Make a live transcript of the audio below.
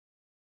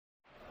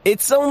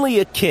It's only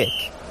a kick,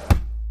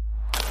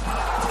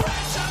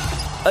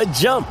 a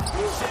jump,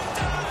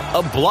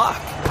 a block.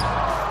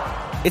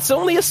 It's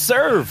only a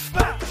serve.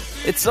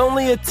 It's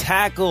only a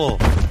tackle,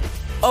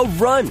 a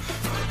run.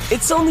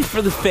 It's only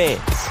for the fans.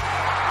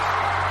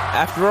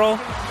 After all,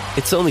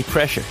 it's only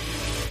pressure.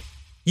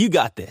 You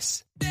got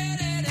this.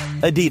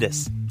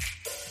 Adidas.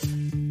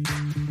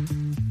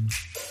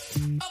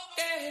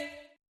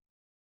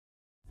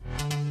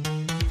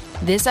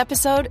 This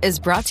episode is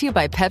brought to you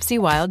by Pepsi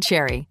Wild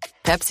Cherry.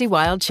 Pepsi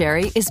Wild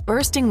Cherry is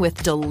bursting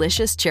with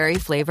delicious cherry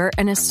flavor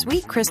and a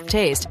sweet, crisp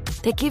taste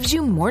that gives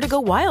you more to go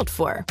wild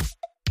for.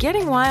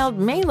 Getting wild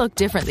may look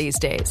different these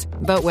days,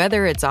 but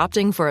whether it's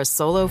opting for a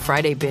solo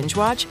Friday binge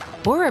watch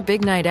or a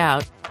big night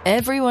out,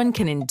 everyone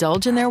can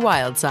indulge in their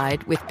wild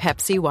side with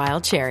Pepsi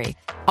Wild Cherry.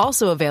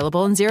 Also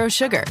available in Zero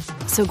Sugar.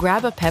 So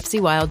grab a Pepsi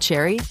Wild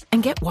Cherry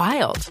and get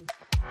wild.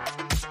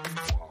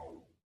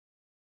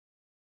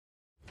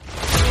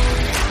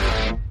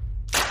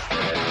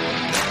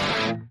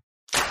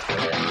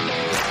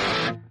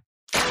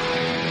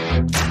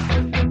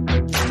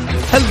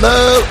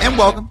 Hello and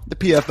welcome to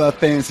PFF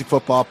Fantasy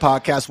Football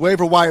Podcast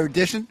Waiver Wire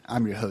Edition.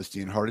 I'm your host,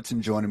 Ian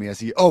Harditson, joining me as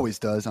he always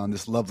does on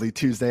this lovely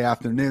Tuesday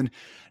afternoon,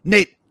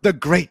 Nate, the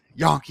great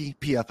Yonke,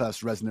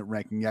 PFF's resident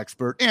ranking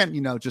expert, and,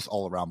 just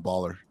all-around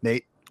baller.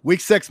 Nate,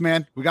 week 6,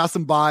 man. We got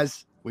some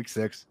buys. Week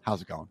 6.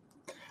 How's it going?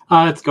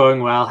 It's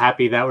going well.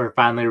 Happy that we're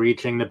finally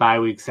reaching the bye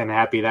weeks and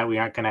happy that we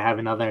aren't going to have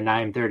another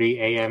 9:30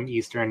 a.m.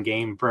 Eastern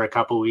game for a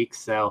couple weeks.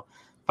 So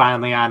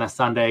finally on a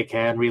Sunday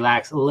can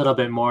relax a little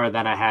bit more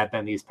than I had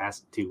been these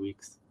past 2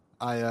 weeks.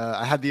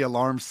 I had the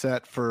alarm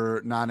set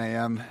for 9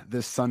 a.m.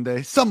 this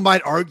Sunday. Some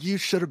might argue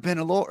should have been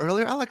a little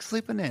earlier. I like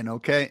sleeping in,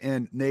 okay?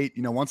 And Nate,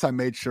 once I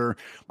made sure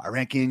my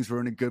rankings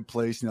were in a good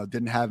place,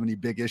 didn't have any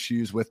big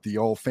issues with the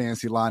old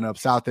fantasy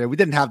lineups out there. We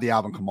didn't have the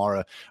Alvin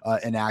Kamara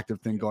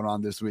inactive thing going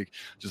on this week.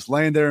 Just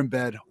laying there in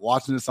bed,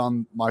 watching this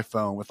on my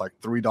phone with like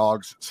 3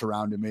 dogs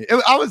surrounding me.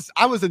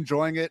 I was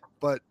enjoying it,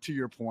 but to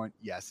your point,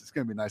 yes, it's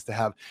going to be nice to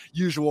have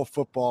usual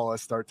football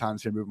start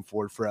times here moving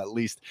forward for at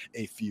least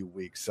a few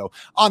weeks. So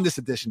on this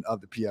edition of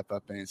the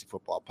PFF Fantasy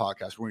Football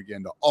Podcast, we're going to get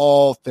into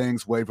all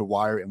things waiver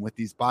wire, and with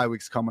these bye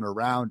weeks coming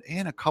around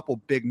and a couple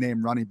big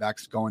name running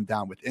backs going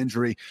down with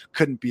injury,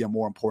 couldn't be a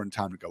more important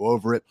time to go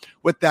over it.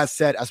 With that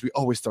said, as we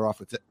always start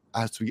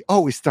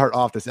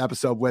off this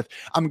episode with,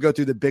 I'm going to go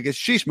through the biggest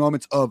sheesh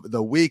moments of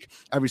the week.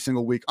 Every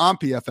single week on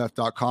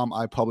PFF.com,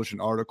 I publish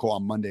an article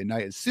on Monday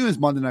night. As soon as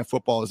Monday Night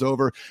Football is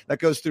over, that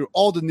goes through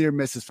all the near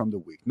misses from the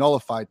week,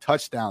 nullified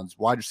touchdowns,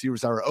 wide receivers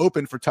that are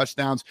open for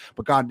touchdowns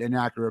but got an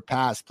inaccurate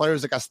pass,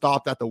 players that got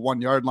stopped at the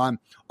 1-yard line,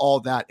 all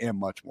that and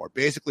much more.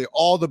 Basically,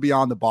 all the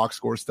beyond the box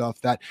score stuff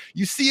that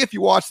you see if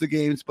you watch the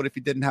games, but if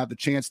you didn't have the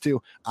chance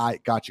to, I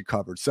got you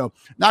covered. So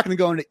not going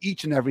to go into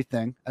each and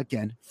everything.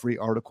 Again, free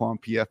article on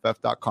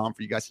PFF.com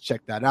for you guys to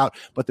check that out.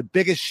 But the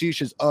biggest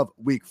sheeshes of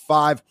week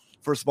 5,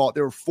 first of all,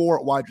 there were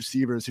 4 wide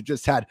receivers who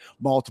just had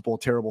multiple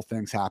terrible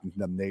things happen to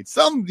them, Nate.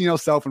 Some,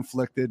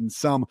 self-inflicted and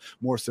some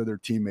more so their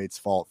teammates'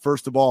 fault.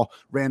 First of all,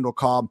 Randall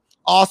Cobb.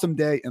 Awesome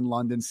day in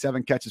London,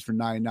 7 catches for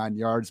 99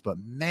 yards, but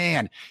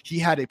man, he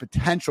had a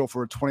potential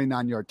for a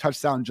 29-yard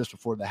touchdown just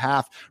before the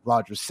half.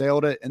 Rodgers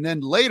sailed it. And then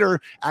later,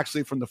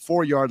 actually from the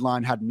 4-yard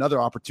line, had another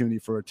opportunity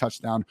for a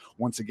touchdown.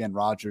 Once again,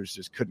 Rodgers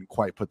just couldn't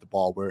quite put the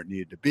ball where it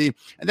needed to be.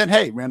 And then,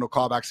 hey, Randall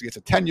Cobb actually gets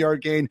a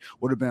 10-yard gain.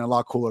 Would have been a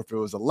lot cooler if it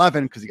was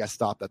 11 because he got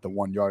stopped at the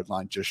 1-yard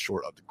line just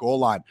short of the goal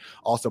line.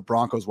 Also,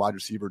 Broncos wide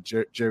receiver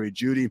Jerry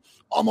Jeudy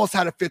almost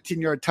had a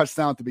 15-yard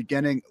touchdown at the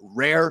beginning.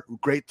 Rare,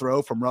 great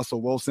throw from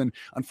Russell Wilson.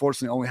 Unfortunately,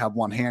 only have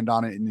one hand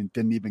on it and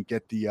didn't even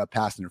get the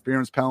pass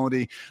interference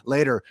penalty.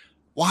 Later,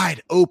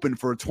 wide open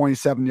for a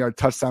 27-yard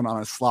touchdown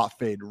on a slot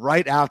fade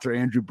right after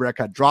Andrew Breck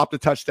had dropped a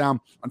touchdown.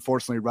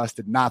 Unfortunately, Russ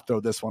did not throw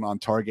this one on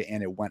target,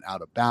 and it went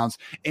out of bounds.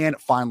 And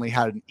finally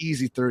had an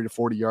easy 30 to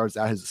 40 yards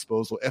at his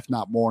disposal, if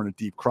not more, in a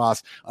deep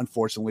cross.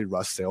 Unfortunately,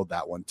 Russ sailed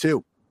that one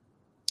too.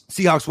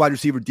 Seahawks wide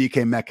receiver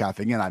DK Metcalf.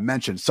 Again, I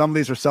mentioned some of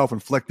these are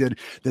self-inflicted.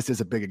 This is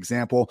a big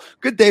example.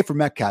 Good day for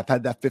Metcalf.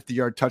 Had that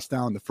 50-yard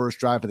touchdown in the first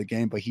drive of the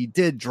game, but he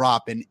did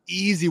drop an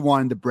easy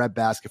one in the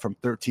breadbasket from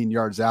 13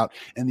 yards out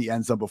in the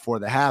end zone before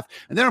the half.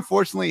 And then,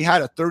 unfortunately, he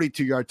had a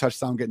 32-yard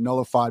touchdown get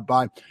nullified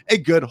by a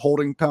good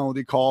holding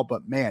penalty call.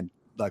 But, man,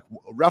 like,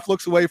 ref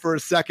looks away for a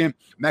second.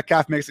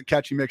 Metcalf makes a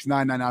catch. He makes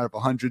 99 out of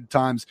 100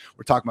 times.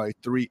 We're talking about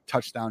a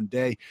 3-touchdown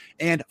day.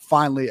 And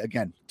finally,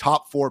 again,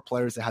 top 4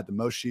 players that had the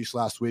most sheesh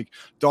last week.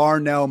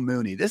 Darnell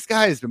Mooney. This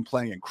guy has been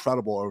playing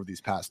incredible over these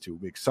past 2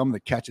 weeks. Some of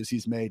the catches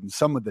he's made and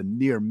some of the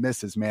near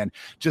misses, man,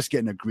 just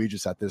getting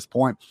egregious at this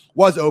point.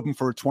 Was open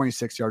for a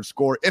 26-yard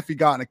score if he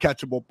got in a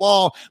catchable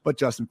ball, but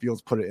Justin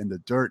Fields put it in the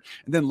dirt.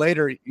 And then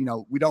later,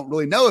 we don't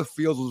really know if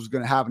Fields was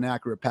going to have an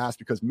accurate pass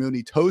because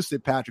Mooney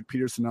toasted Patrick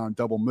Peterson on a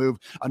double move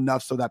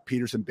enough so that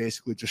Peterson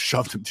basically just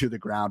shoved him to the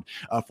ground,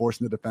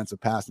 forcing the defensive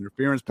pass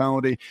interference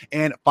penalty.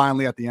 And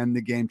finally, at the end of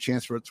the game,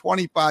 chance for a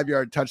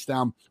 25-yard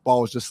touchdown.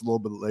 Ball was just a little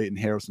bit late, and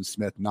Harrison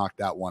Smith knocked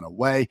that one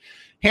away.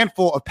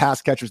 Handful of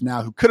pass catchers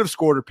now who could have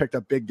scored or picked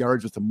up big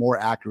yards with a more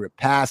accurate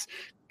pass.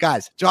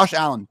 Guys, Josh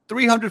Allen,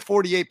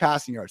 348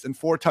 passing yards and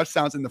 4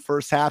 touchdowns in the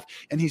first half,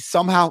 and he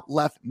somehow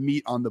left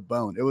meat on the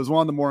bone. It was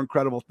one of the more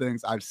incredible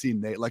things I've seen,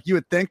 Nate. Like, you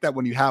would think that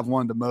when you have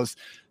one of the most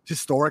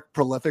historic,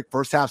 prolific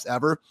first halves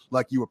ever,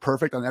 like, you were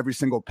perfect on every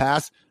single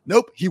pass.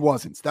 Nope, he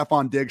wasn't.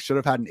 Stephon Diggs should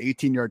have had an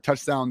 18-yard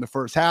touchdown in the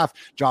first half.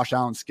 Josh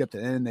Allen skipped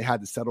it in. They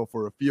had to settle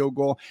for a field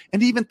goal,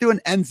 and even threw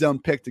an end zone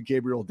pick to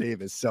Gabriel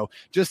Davis. So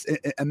just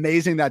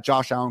amazing that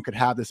Josh Allen could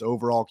have this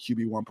overall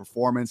QB1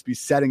 performance, be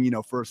setting,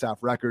 first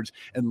half records,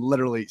 and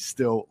literally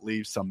still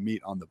leave some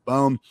meat on the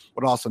bone.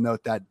 Would also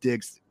note that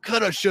Diggs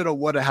coulda, shoulda,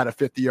 woulda had a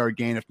 50-yard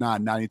gain, if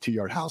not a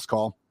 92-yard house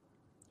call.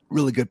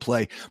 Really good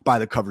play by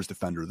the covers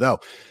defender, though.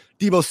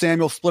 Deebo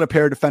Samuel split a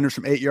pair of defenders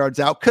from 8 yards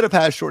out. Could have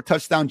had a short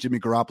touchdown. Jimmy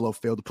Garoppolo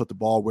failed to put the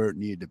ball where it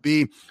needed to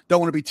be. Don't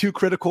want to be too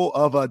critical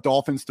of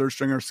Dolphins third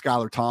stringer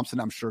Skylar Thompson.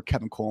 I'm sure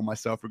Kevin Cole and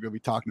myself are going to be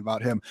talking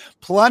about him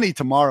plenty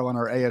tomorrow on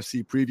our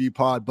AFC preview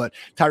pod. But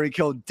Tyreek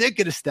Hill did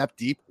get a step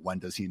deep. When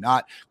does he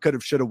not? Could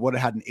have, should have, would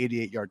have had an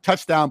 88-yard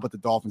touchdown, but the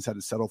Dolphins had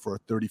to settle for a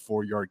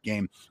 34-yard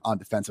game on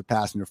defensive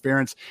pass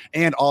interference.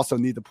 And also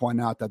need to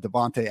point out that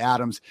Devontae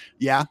Adams,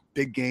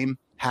 big game.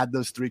 Had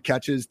those 3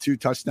 catches, 2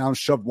 touchdowns,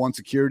 shoved 1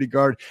 security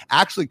guard.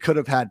 Actually could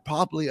have had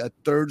probably a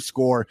third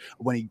score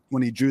when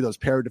he drew those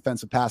pair of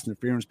defensive pass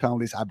interference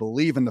penalties, I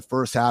believe, in the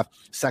first half.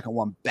 Second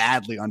one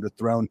badly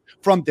underthrown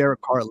from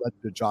Derek Carr, led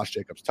to Josh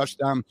Jacobs'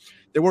 touchdown.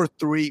 There were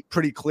 3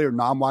 pretty clear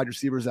non-wide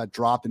receivers that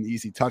dropped an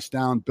easy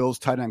touchdown. Bills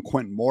tight end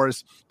Quentin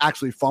Morris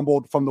actually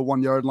fumbled from the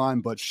 1-yard line,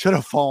 but should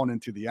have fallen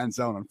into the end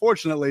zone.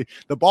 Unfortunately,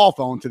 the ball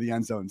fell into the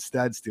end zone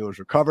instead. Steelers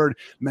recovered.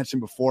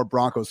 Mentioned before,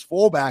 Broncos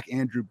fullback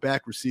Andrew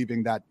Beck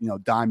receiving that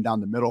dime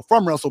down the middle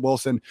from Russell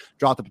Wilson,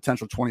 dropped a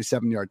potential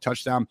 27-yard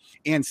touchdown.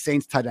 And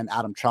Saints tight end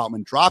Adam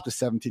Troutman dropped a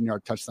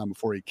 17-yard touchdown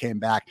before he came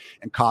back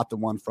and caught the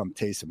one from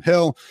Taysom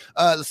Hill.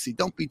 Let's see.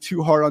 Don't be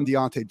too hard on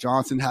Deontay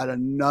Johnson. Had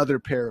another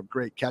pair of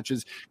great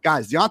catches.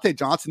 Guys, Deontay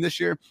Johnson this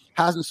year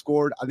hasn't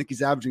scored. I think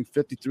he's averaging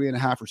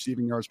 53.5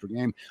 receiving yards per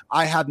game.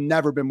 I have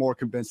never been more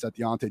convinced that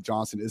Deontay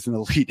Johnson is an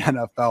elite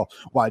NFL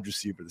wide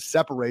receiver. The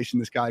separation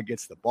this guy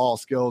gets, the ball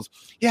skills.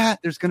 Yeah,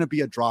 there's going to be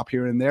a drop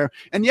here and there.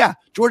 And yeah,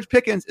 George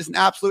Pickens is an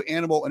absolute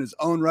animal in his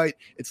own right.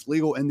 It's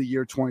legal in the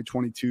year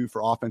 2022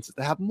 for offenses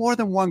to have more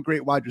than one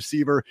great wide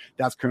receiver.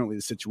 That's currently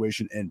the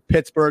situation in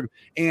Pittsburgh.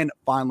 And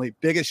finally,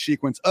 biggest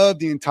sequence of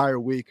the entire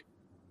week.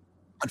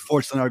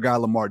 Unfortunately, our guy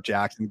Lamar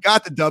Jackson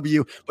got the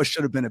W, but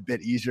should have been a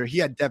bit easier. He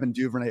had Devin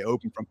Duvernay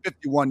open from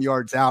 51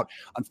 yards out.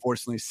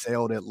 Unfortunately,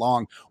 sailed it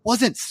long.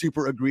 Wasn't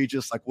super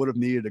egregious, like would have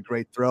needed a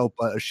great throw,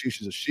 but a sheesh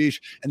is a sheesh.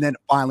 And then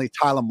finally,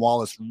 Tylan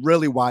Wallace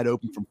really wide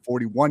open from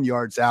 41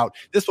 yards out.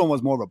 This one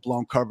was more of a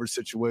blown coverage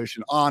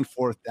situation on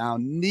 4th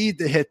down. Need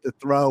to hit the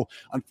throw.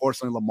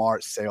 Unfortunately, Lamar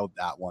sailed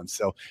that one.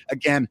 So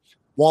again,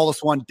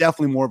 Wallace one,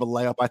 definitely more of a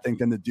layup, I think,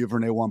 than the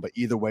Duvernay one. But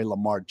either way,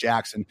 Lamar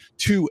Jackson,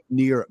 2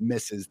 near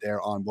misses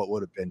there on what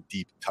would have been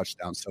deep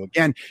touchdowns. So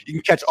again, you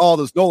can catch all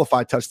those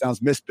nullified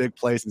touchdowns, missed big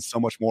plays, and so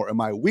much more in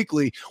my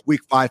weekly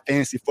Week 5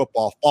 fantasy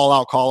football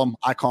fallout column.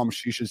 I call them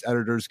Shisha's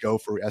editors go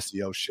for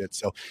SEO shit.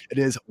 So it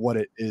is what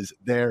it is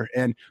there.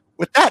 And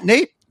with that,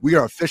 Nate, we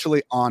are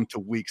officially on to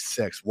Week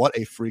 6. What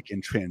a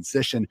freaking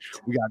transition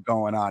we got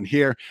going on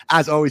here.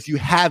 As always, you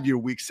have your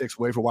Week 6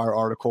 waiver wire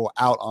article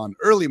out on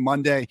early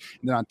Monday.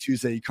 And then on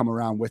Tuesday, you come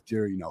around with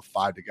your,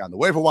 5 to get on the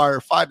waiver wire,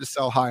 5 to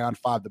sell high on,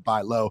 5 to buy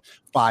low,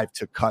 5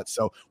 to cut.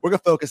 So we're going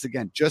to focus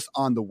again just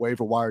on the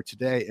waiver wire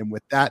today. And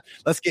with that,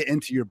 let's get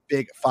into your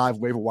big 5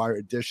 waiver wire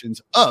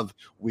editions of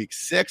Week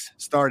 6,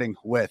 starting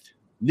with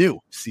new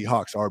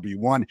Seahawks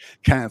RB1,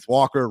 Kenneth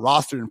Walker,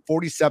 rostered in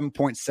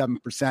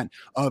 47.7%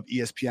 of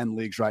ESPN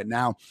leagues right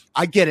now.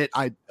 I get it.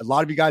 A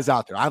lot of you guys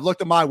out there, I've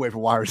looked at my waiver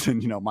wires in,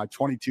 my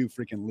 22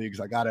 freaking leagues.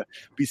 I got to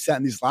be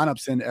setting these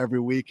lineups in every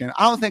week. And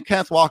I don't think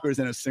Kenneth Walker is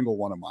in a single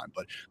one of mine,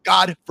 but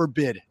God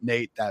forbid,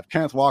 Nate, that if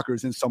Kenneth Walker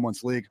is in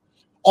someone's league,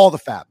 all the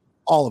fab,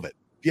 all of it.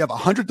 If you have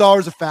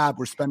 $100 of fab,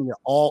 we're spending it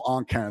all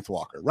on Kenneth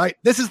Walker, right?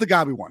 This is the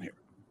guy we want here.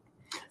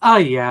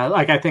 Yeah,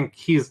 I think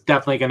he's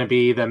definitely going to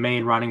be the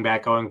main running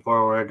back going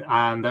forward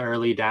on the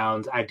early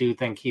downs. I do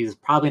think he's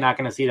probably not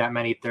going to see that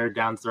many third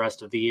downs the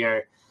rest of the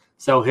year.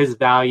 So his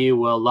value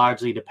will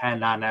largely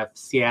depend on if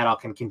Seattle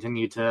can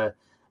continue to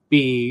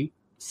be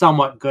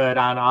somewhat good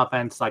on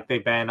offense, like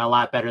they've been a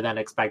lot better than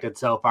expected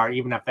so far.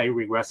 Even if they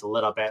regress a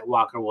little bit,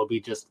 Walker will be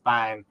just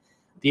fine.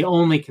 The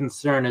only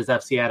concern is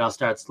if Seattle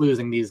starts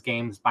losing these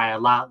games by a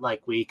lot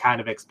like we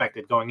kind of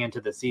expected going into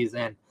the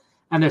season,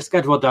 and their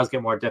schedule does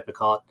get more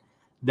difficult,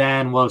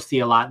 then we'll see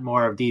a lot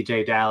more of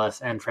DJ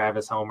Dallas and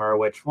Travis Homer,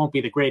 which won't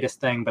be the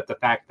greatest thing, but the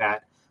fact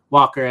that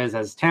Walker is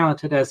as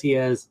talented as he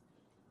is,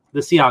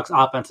 the Seahawks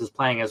offense is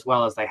playing as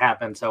well as they have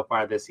been so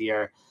far this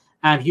year,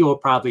 and he will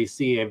probably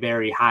see a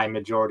very high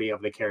majority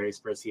of the carries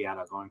for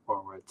Seattle going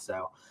forward.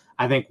 So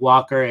I think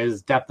Walker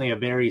is definitely a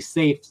very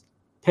safe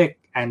pick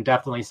and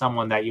definitely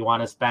someone that you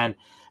want to spend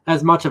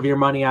as much of your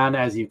money on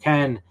as you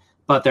can,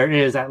 but there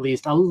is at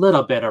least a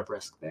little bit of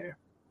risk there.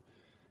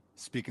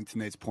 Speaking to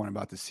Nate's point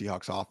about the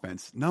Seahawks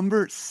offense,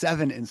 number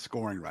 7 in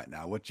scoring right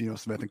now. What Geno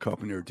Smith and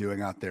company are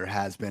doing out there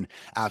has been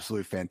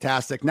absolutely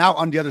fantastic. Now,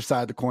 on the other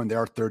side of the coin, they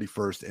are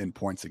 31st in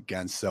points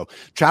against. So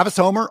Travis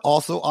Homer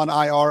also on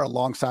IR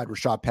alongside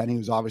Rashad Penny,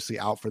 who's obviously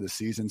out for the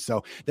season.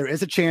 So there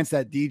is a chance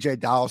that DJ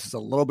Dallas is a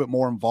little bit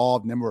more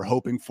involved than we're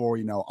hoping for,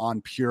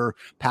 on pure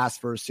pass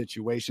first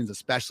situations,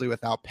 especially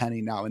without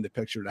Penny now in the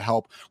picture to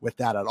help with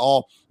that at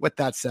all. With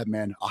that said,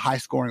 man, a high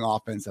scoring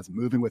offense that's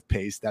moving with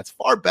pace, that's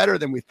far better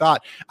than we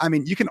thought. I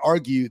mean, you can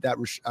argue that,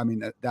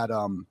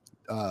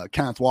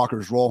 Kenneth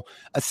Walker's role,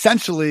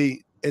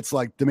 essentially, it's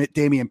like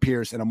Damian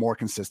Pierce in a more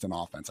consistent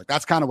offense. Like,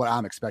 that's kind of what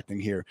I'm expecting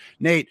here.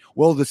 Nate,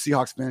 will the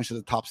Seahawks finish as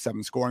a top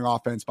 7 scoring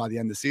offense by the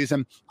end of the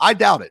season? I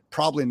doubt it.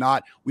 Probably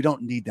not. We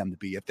don't need them to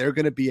be. If they're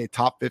going to be a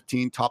top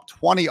 15, top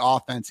 20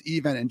 offense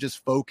even, and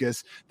just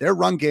focus their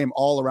run game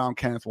all around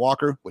Kenneth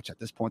Walker, which at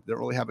this point they don't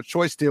really have a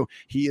choice to,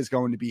 he is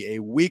going to be a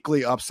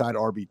weekly upside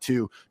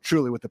RB2,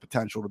 truly with the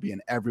potential to be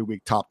an every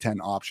week top 10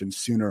 option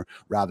sooner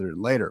rather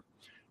than later.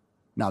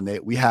 Now,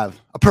 Nate, we have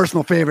a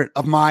personal favorite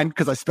of mine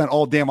because I spent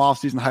all damn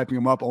offseason hyping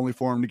him up only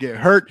for him to get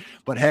hurt.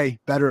 But hey,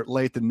 better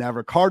late than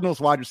never. Cardinals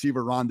wide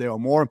receiver Rondale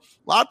Moore.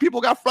 A lot of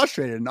people got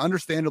frustrated, and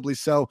understandably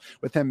so,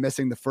 with him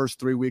missing the first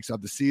 3 weeks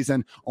of the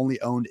season,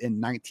 only owned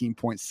in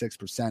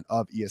 19.6%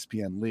 of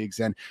ESPN leagues.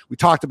 And we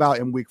talked about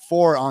in week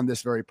 4 on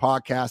this very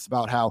podcast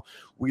about how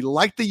we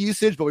liked the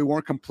usage, but we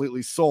weren't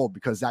completely sold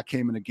because that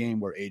came in a game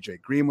where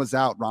AJ Green was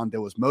out.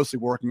 Rondale was mostly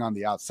working on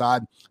the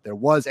outside. There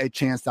was a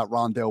chance that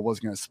Rondale was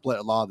going to split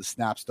a lot of the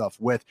snap stuff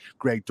with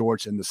Greg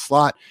Dortch in the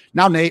slot.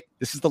 Now, Nate,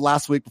 this is the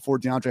last week before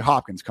DeAndre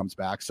Hopkins comes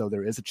back, so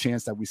there is a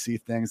chance that we see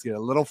things get a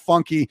little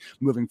funky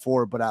moving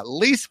forward, but at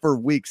least for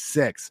week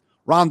 6,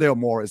 Rondale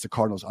Moore is the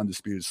Cardinals'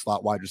 undisputed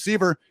slot wide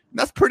receiver. And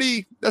that's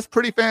pretty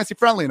fantasy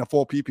friendly in a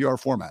full PPR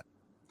format.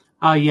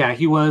 Yeah,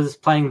 he was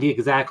playing the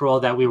exact role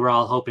that we were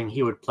all hoping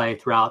he would play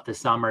throughout the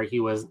summer. He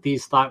was the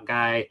slot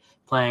guy,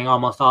 playing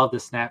almost all of the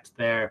snaps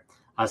there,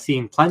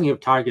 seeing plenty of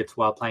targets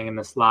while playing in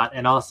the slot,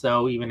 and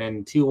also even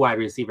in 2 wide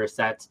receiver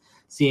sets,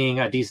 seeing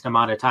a decent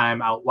amount of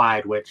time out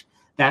wide, which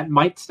that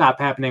might stop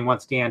happening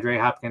once DeAndre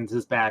Hopkins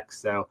is back.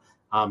 So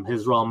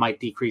his role might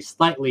decrease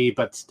slightly,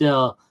 but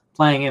still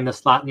playing in the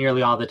slot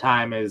nearly all the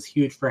time is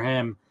huge for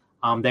him.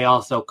 They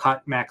also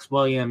cut Max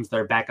Williams,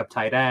 their backup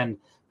tight end,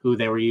 who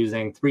they were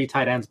using 3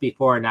 tight ends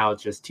before. Now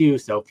it's just 2.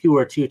 So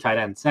fewer 2 tight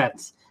end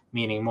sets,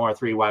 meaning more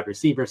 3 wide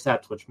receiver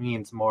sets, which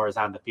means more is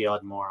on the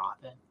field more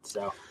often.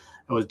 So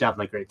it was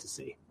definitely great to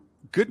see.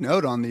 Good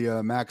note on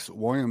the Max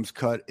Williams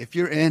cut. If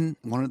you're in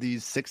one of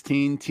these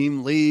 16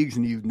 team leagues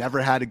and you've never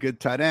had a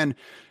good tight end,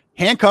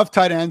 handcuffed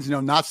tight ends,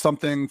 not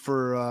something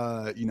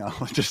for,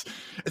 just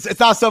it's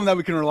not something that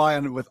we can rely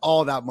on with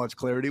all that much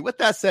clarity. With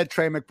that said,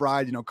 Trey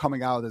McBride,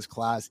 coming out of this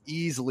class,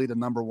 easily the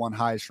number 1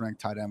 highest ranked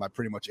tight end by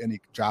pretty much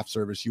any draft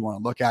service you want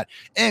to look at,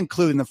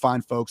 including the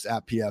fine folks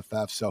at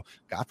PFF. So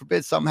God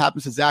forbid something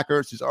happens to Zach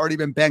Ertz, who's already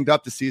been banged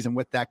up this season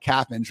with that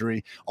calf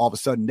injury. All of a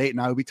sudden, Nate and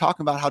I will be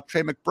talking about how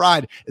Trey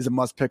McBride is a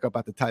must pick up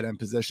at the tight end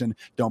position.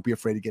 Don't be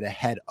afraid to get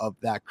ahead of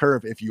that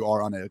curve if you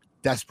are on a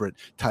desperate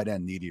tight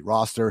end needy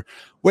roster.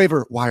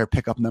 Waiver wire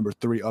pickup number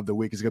 3 of the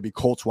week is going to be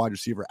Colts wide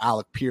receiver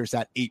Alec Pierce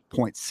at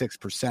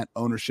 8.6%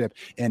 ownership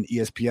in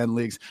ESPN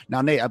leagues.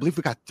 Now, Nate, I believe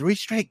we got 3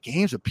 straight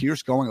games of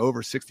Pierce going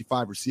over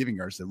 65 receiving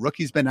yards. The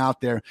rookie's been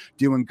out there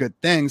doing good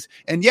things.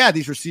 And yeah,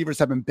 these receivers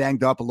have been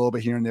banged up a little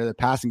bit here and there. The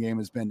passing game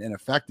has been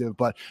ineffective,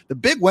 but the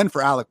big win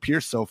for Alec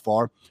Pierce so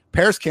far,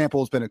 Paris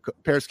Campbell's been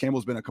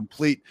a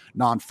complete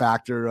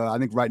non-factor. I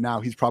think right now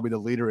he's probably the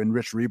leader in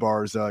Rich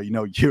Rebar's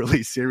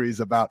yearly series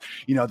about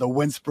the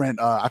wind sprint.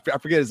 I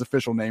forget his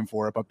official name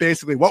for it, but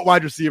basically what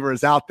wide receiver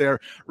is out there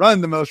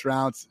running the most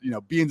routes,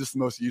 being just the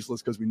most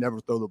useless because we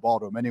never throw the ball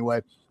to him anyway.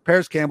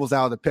 Paris Campbell's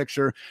out of the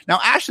picture. Now,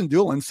 Ashton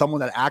Dulin,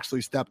 someone that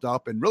actually stepped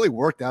up and really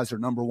worked as their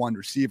number 1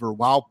 receiver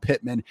while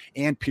Pittman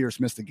and Pierce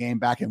missed the game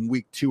back in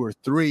week 2 or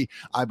 3,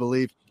 I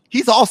believe.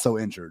 He's also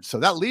injured.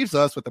 So that leaves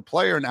us with a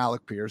player in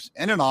Alec Pierce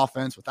and an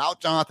offense without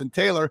Jonathan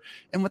Taylor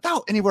and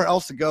without anywhere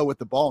else to go with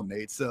the ball,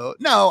 Nate. So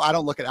no, I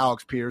don't look at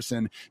Alex Pierce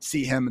and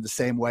see him in the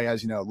same way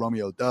as,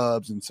 Romeo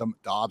Dubs and some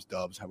Dobbs.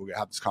 We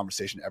have this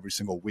conversation every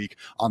single week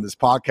on this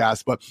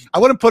podcast, but I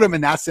wouldn't put him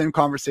in that same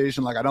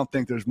conversation. Like, I don't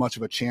think there's much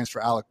of a chance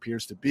for Alec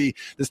Pierce to be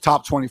this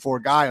top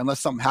 24 guy unless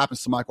something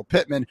happens to Michael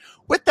Pittman.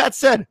 With that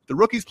said, the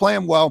rookie's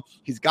playing well.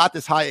 He's got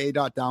this high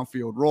A-dot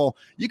downfield role.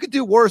 You could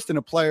do worse than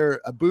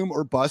a boom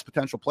or bust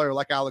potential player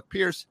like Alec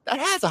Pierce that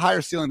has a higher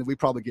ceiling than we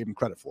probably gave him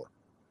credit for.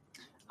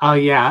 Oh,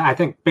 yeah. I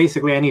think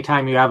basically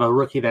anytime you have a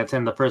rookie that's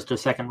in the 1st or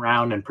 2nd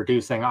round and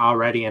producing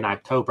already in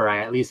October, I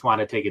at least want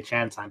to take a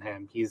chance on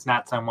him. He's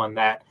not someone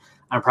that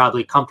I'm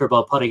probably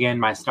comfortable putting in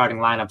my starting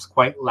lineups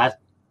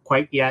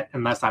quite yet,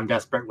 unless I'm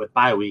desperate with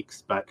bye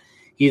weeks. But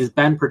he's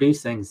been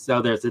producing, so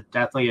there's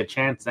definitely a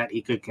chance that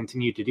he could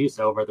continue to do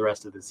so over the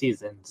rest of the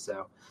season.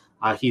 So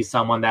he's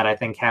someone that I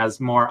think has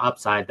more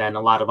upside than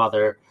a lot of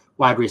other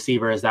wide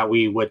receivers that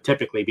we would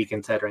typically be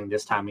considering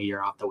this time of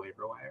year off the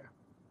waiver wire.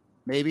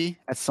 maybe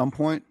at some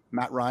point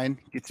Matt Ryan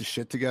gets his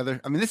shit together.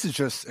 I mean, this is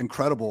just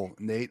incredible,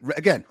 Nate.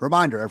 Again,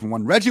 reminder,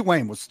 everyone, Reggie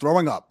Wayne was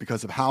throwing up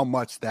because of how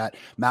much that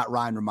Matt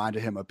Ryan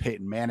reminded him of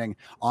Peyton Manning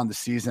on the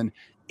season.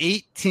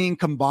 18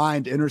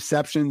 combined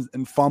interceptions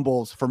and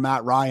fumbles for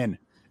Matt Ryan.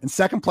 In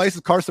second place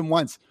is Carson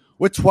Wentz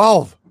with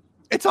 12.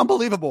 It's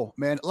unbelievable,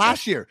 man.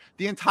 Last year,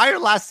 the entire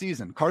last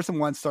season, Carson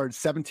Wentz started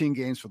 17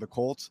 games for the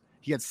Colts.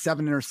 He had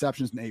 7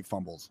 interceptions and 8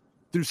 fumbles.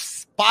 Through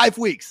 5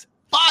 weeks,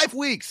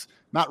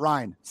 Matt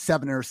Ryan,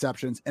 7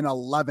 interceptions and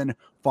 11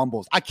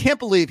 fumbles. I can't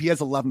believe he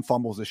has 11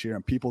 fumbles this year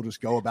and people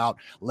just go about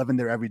living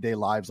their everyday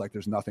lives like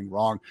there's nothing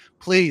wrong.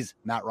 Please,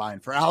 Matt Ryan,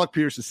 for Alec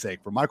Pierce's sake,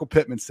 for Michael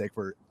Pittman's sake,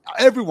 for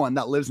everyone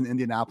that lives in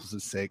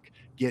Indianapolis' sake,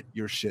 get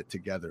your shit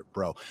together,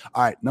 bro.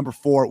 All right, number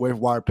 4, waiver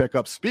wire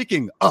pickup.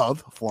 Speaking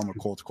of former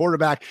Colts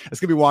quarterback, it's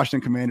going to be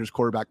Washington Commanders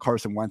quarterback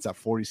Carson Wentz at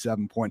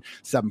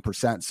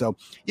 47.7%. So,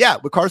 yeah,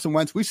 with Carson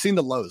Wentz, we've seen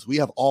the lows. We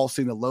have all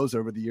seen the lows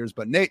over the years.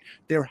 But, Nate,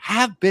 there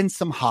have been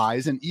some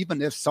highs, and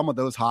even if some of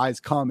those highs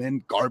come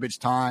in garbage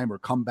time or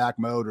comeback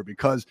mode or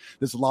because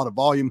there's a lot of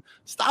volume,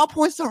 style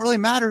points don't really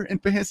matter in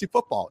fantasy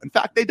football. In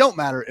fact, they don't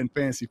matter in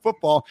fantasy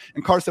football.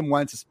 And Carson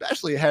Wentz,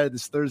 especially ahead of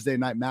this Thursday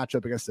night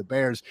matchup against the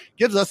Bears,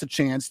 gives us a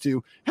chance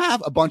to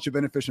have a bunch of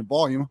inefficient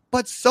volume,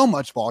 but so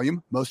much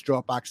volume, most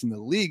dropbacks in the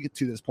league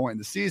to this point in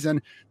the season,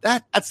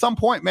 that at some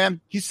point, man,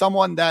 he's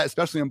someone that,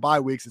 especially in bye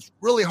weeks, it's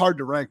really hard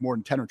to rank more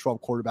than 10 or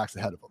 12 quarterbacks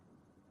ahead of him.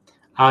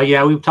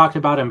 Yeah, we've talked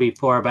about him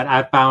before, but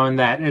I've found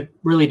that it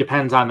really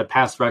depends on the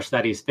pass rush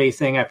that he's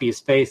facing. If he's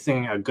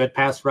facing a good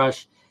pass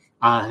rush,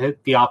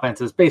 the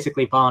offense is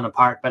basically falling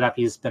apart. But if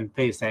he's been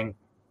facing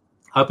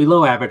a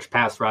below average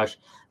pass rush,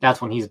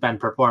 that's when he's been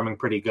performing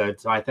pretty good.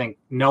 So I think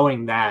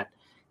knowing that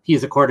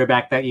he's a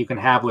quarterback that you can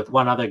have with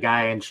one other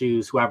guy and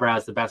choose whoever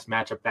has the best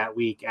matchup that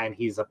week, and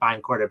he's a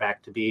fine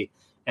quarterback to be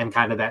in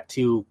kind of that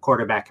 2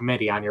 quarterback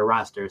committee on your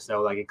roster.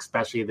 So like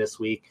especially this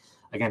week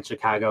against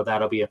Chicago,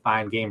 that'll be a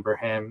fine game for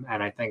him.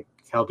 And I think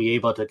he'll be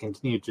able to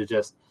continue to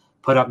just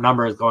put up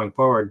numbers going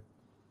forward,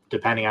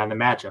 depending on the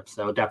matchup.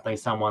 So definitely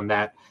someone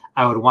that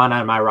I would want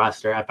on my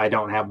roster if I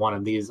don't have one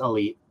of these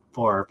elite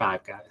 4 or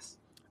 5 guys.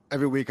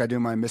 Every week I do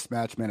my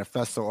mismatch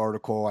manifesto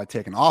article. I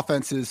take an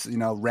offenses,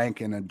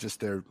 ranking and just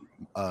their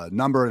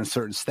number and a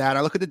certain stat.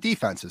 I look at the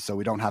defenses, so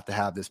we don't have to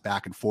have this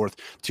back and forth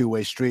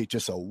 2-way street,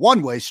 just a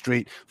 1-way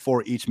street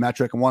for each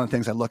metric. And one of the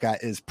things I look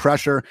at is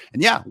pressure.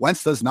 And yeah,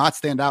 Wentz does not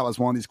stand out as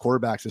one of these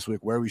quarterbacks this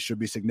week where we should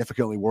be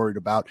significantly worried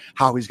about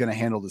how he's going to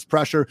handle this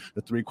pressure.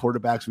 The 3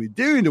 quarterbacks we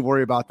do need to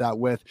worry about that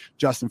with: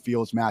 Justin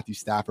Fields, Matthew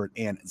Stafford,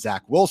 and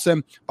Zach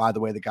Wilson. By the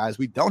way, the guys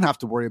we don't have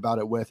to worry about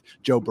it with: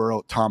 Joe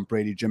Burrow, Tom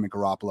Brady, Jimmy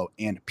Garoppolo,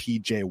 and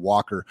PJ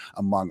Walker,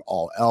 among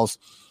all else.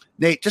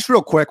 Nate, just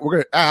real quick,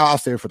 I'll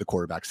save it for the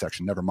quarterback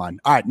section. Never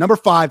mind. All right, number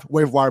 5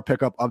 waiver wire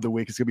pickup of the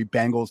week is going to be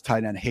Bengals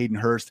tight end Hayden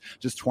Hurst,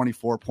 just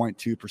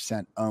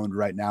 24.2% owned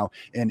right now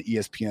in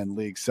ESPN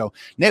leagues. So,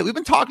 Nate, we've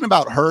been talking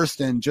about Hurst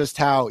and just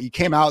how he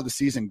came out of the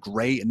season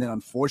great, and then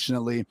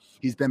unfortunately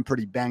he's been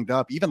pretty banged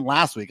up. Even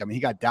last week, I mean,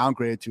 he got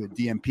downgraded to a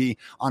DMP.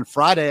 On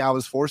Friday, I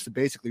was forced to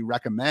basically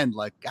recommend,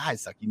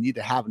 guys, you need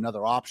to have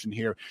another option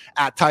here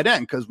at tight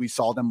end because we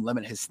saw them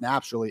limit his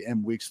snaps really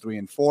in weeks 3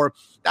 and 4.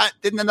 That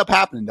didn't end up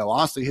happening, though.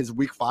 Honestly, his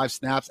week 5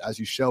 snaps, as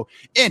you show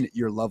in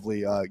your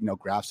lovely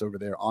graphs over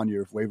there on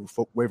your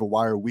waiver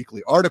wire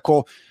weekly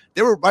article,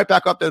 they were right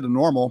back up there to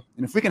normal.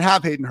 And if we can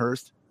have Hayden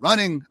Hurst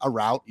running a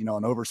route, and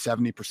over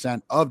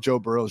 70% of Joe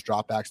Burrow's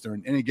dropbacks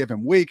during any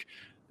given week,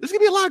 there's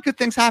gonna be a lot of good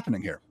things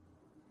happening here.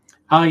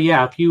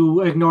 Yeah, if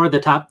you ignore the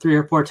top 3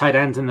 or 4 tight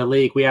ends in the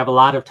league, we have a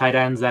lot of tight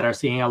ends that are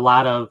seeing a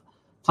lot of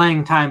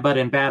playing time, but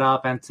in bad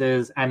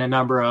offenses, and a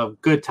number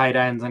of good tight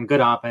ends and good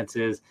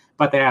offenses,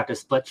 but they have to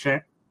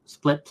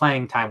split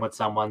playing time with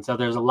someone. So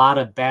there's a lot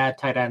of bad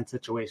tight end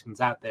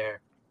situations out there.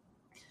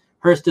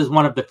 Hurst is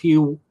one of the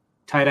few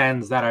tight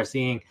ends that are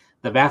seeing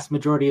the vast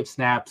majority of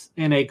snaps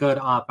in a good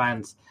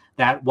offense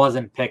that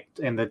wasn't picked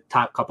in the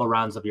top couple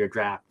rounds of your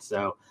draft.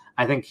 So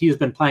I think he's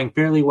been playing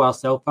fairly well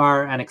so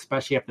far, and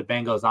especially if the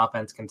Bengals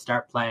offense can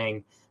start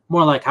playing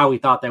more like how we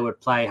thought they would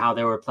play, how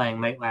they were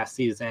playing late last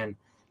season,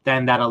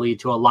 then that'll lead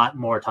to a lot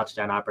more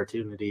touchdown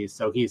opportunities.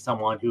 So he's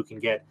someone who can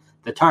get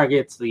the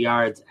targets, the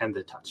yards, and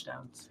the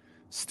touchdowns.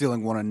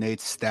 Stealing one of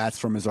Nate's stats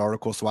from his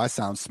article, so I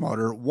sound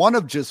smarter. One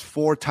of just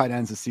 4 tight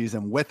ends this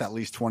season with at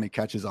least 20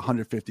 catches,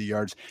 150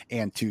 yards,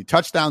 and 2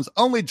 touchdowns,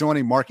 only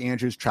joining Mark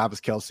Andrews,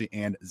 Travis Kelce,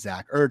 and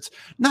Zach Ertz.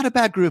 Not a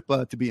bad group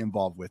to be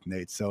involved with,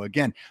 Nate. So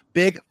again,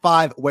 big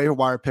 5 waiver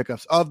wire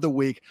pickups of the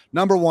week.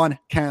 Number 1,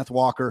 Kenneth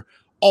Walker,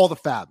 all the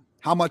fab.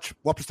 How much?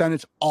 What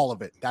percentage? All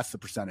of it. That's the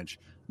percentage.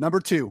 Number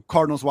 2,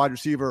 Cardinals wide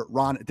receiver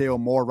Rondale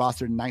Moore,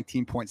 rostered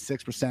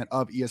 19.6%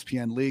 of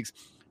ESPN leagues.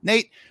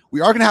 Nate,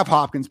 we are going to have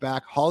Hopkins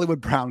back. Hollywood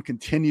Brown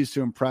continues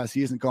to impress.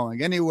 He isn't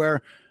going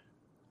anywhere.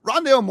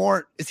 Rondale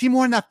Moore, is he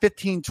more in that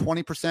 15,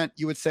 20%,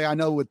 you would say? I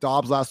know with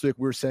Dobbs last week,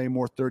 we were saying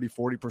more 30,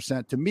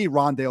 40%. To me,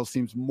 Rondale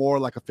seems more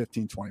like a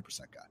 15, 20%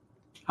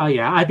 guy. Oh,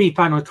 yeah, I'd be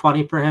fine with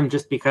 20 for him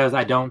just because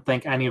I don't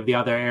think any of the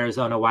other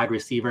Arizona wide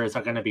receivers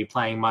are going to be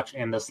playing much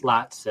in the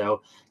slot.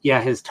 So,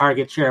 yeah, his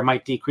target share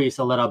might decrease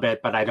a little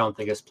bit, but I don't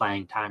think his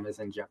playing time is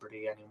in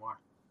jeopardy anymore.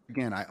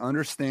 Again, I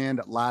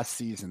understand last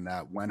season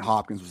that when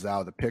Hopkins was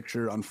out of the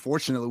picture,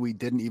 unfortunately, we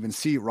didn't even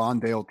see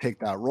Rondale take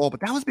that role, but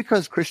that was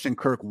because Christian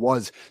Kirk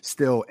was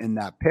still in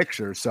that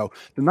picture. So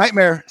the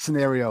nightmare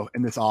scenario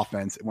in this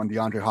offense when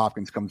DeAndre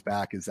Hopkins comes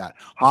back is that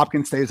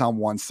Hopkins stays on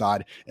one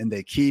side and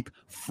they keep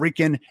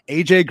freaking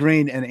AJ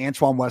Green and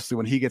Antoine Wesley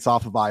when he gets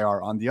off of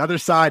IR on the other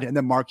side, and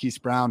then Marquise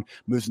Brown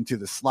moves into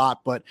the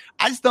slot. But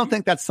I just don't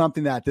think that's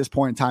something that at this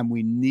point in time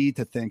we need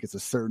to think is a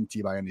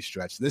certainty by any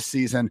stretch. This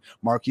season,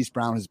 Marquise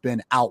Brown has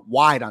been out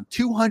wide on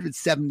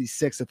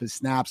 276 of his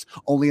snaps,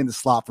 only in the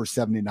slot for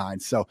 79.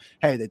 So,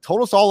 hey, they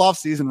told us all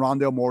offseason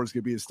Rondale Moore is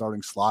going to be a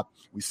starting slot.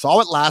 We saw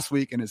it last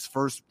week in his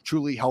first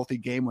truly healthy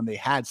game when they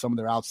had some of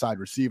their outside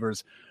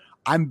receivers.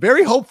 I'm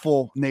very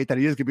hopeful, Nate, that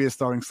he is going to be a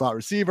starting slot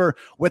receiver.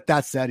 With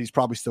that said, he's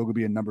probably still going to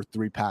be a number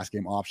 3 pass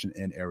game option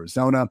in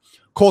Arizona.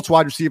 Colts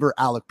wide receiver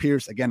Alec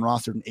Pierce, again,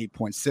 rostered in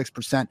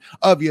 8.6%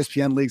 of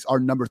ESPN leagues,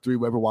 our number 3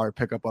 waiver wire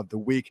pickup of the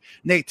week.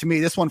 Nate, to me,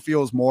 this one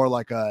feels more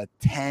like a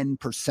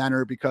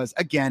 10%er because,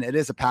 again, it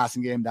is a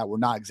passing game that we're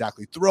not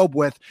exactly thrilled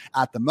with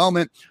at the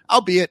moment,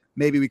 albeit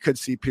maybe we could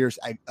see Pierce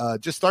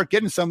just start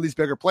getting some of these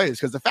bigger plays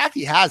because the fact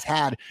he has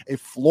had a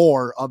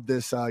floor of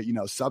this,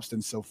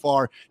 substance so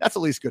far, that's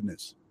at least good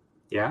news.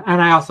 Yeah,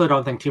 and I also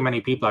don't think too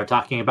many people are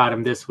talking about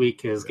him this week.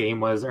 His game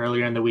was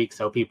earlier in the week,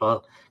 so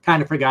people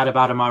kind of forgot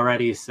about him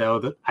already.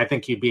 So I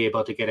think you'd be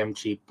able to get him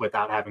cheap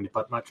without having to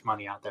put much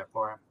money out there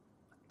for him.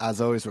 As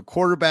always with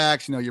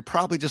quarterbacks, you're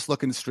probably just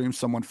looking to stream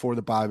someone for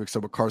the bye week. So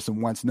with Carson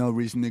Wentz, no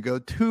reason to go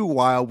too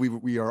wild.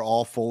 We are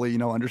all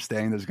fully,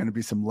 understanding there's going to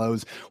be some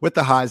lows with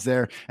the highs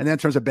there. And then in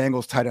terms of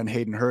Bengals tight end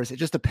Hayden Hurst, it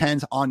just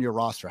depends on your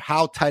roster.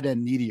 How tight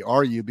end needy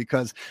are you?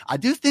 Because I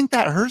do think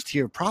that Hurst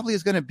here probably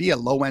is going to be a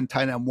low end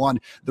tight end 1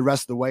 the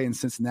rest of the way in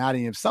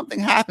Cincinnati. If something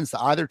happens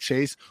to either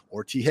Chase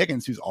or T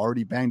Higgins, who's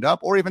already banged up,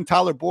 or even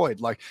Tyler Boyd,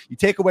 like you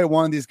take away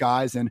one of these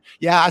guys. And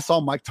yeah, I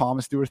saw Mike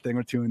Thomas do a thing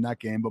or two in that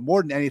game, but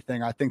more than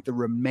anything, I think the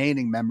remaining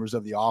members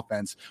of the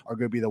offense are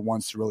going to be the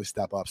ones to really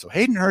step up. So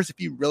Hayden Hurst, if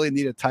you really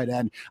need a tight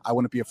end, I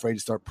wouldn't be afraid to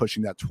start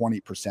pushing that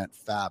 20%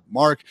 fab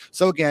mark.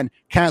 So again,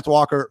 Kenneth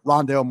Walker,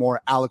 Rondale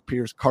Moore, Alec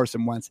Pierce,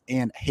 Carson Wentz,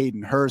 and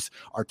Hayden Hurst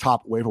are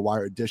top waiver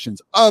wire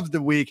additions of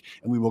the week.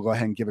 And we will go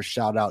ahead and give a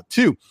shout out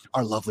to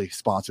our lovely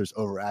sponsors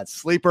over at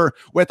Sleeper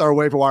with our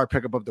waiver wire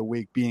pickup of the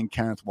week being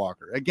Kenneth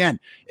Walker. Again,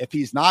 if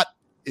he's not,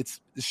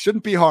 it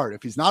shouldn't be hard.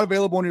 If he's not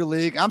available in your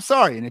league, I'm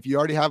sorry. And if you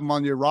already have him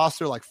on your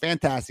roster, like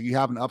fantastic. You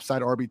have an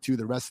upside RB2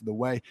 the rest of the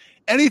way.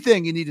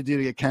 Anything you need to do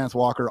to get Kenneth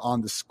Walker on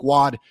the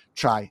squad,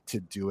 try to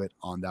do it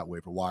on that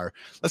waiver wire.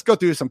 Let's go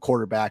through some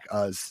quarterback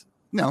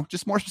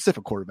just more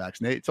specific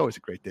quarterbacks, Nate. It's always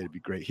a great day to be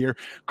great here.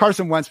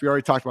 Carson Wentz, we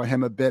already talked about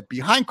him a bit.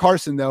 Behind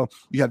Carson, though,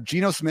 you have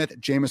Geno Smith,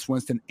 Jameis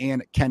Winston,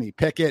 and Kenny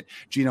Pickett.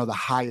 Geno, the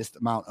highest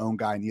amount owned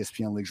guy in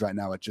ESPN leagues right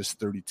now at just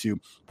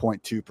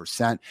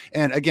 32.2%.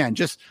 And again,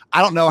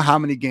 I don't know how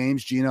many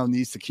games Geno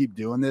needs to keep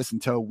doing this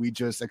until we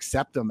just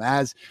accept him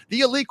as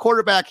the elite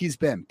quarterback he's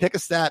been. Pick a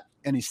stat.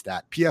 Any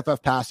stat.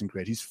 PFF passing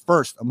grade. He's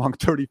first among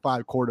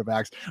 35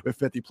 quarterbacks with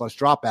 50-plus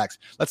dropbacks.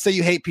 Let's say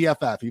you hate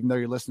PFF, even though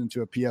you're listening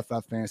to a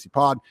PFF fantasy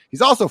pod.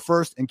 He's also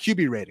first in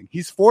QB rating.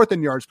 He's 4th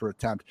in yards per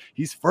attempt.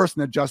 He's first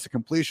in adjusted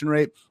completion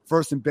rate,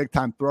 first in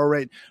big-time throw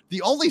rate.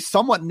 The only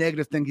somewhat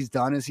negative thing he's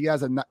done is he's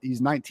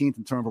 19th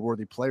in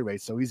turnover-worthy play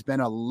rate, so he's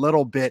been a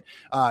little bit,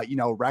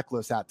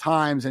 reckless at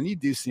times, and you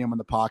do see him in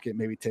the pocket,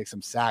 maybe take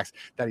some sacks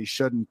that he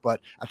shouldn't.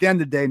 But at the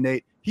end of the day,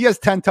 Nate, he has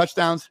 10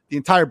 touchdowns. The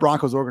entire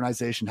Broncos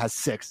organization has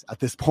 6 at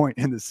this point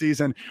in the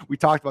season. We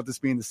talked about this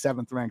being the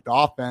 7th ranked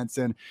offense.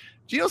 And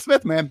Geno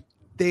Smith, man,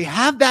 they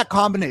have that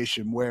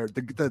combination where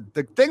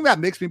the thing that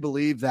makes me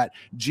believe that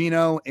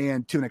Geno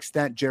and to an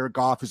extent Jared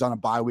Goff is on a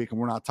bye week, and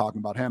we're not talking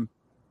about him.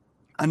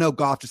 I know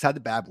Goff just had the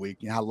bad week.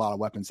 Had a lot of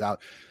weapons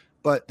out.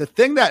 But the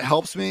thing that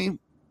helps me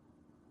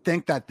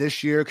think that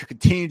this year could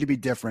continue to be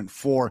different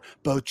for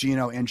both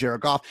Geno and Jared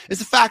Goff is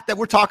the fact that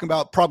we're talking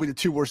about probably the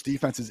 2 worst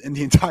defenses in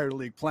the entire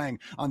league playing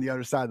on the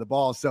other side of the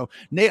ball. So,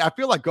 Nate, I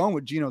feel like going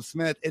with Geno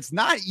Smith, it's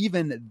not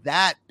even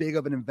that big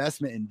of an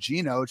investment in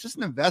Geno. It's just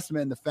an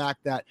investment in the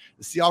fact that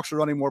the Seahawks are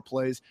running more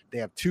plays. They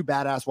have 2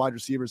 badass wide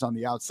receivers on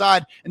the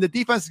outside, and the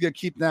defense is going to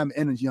keep them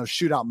in,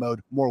 shootout mode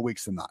more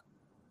weeks than not.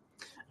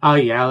 Oh,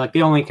 yeah. Like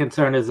the only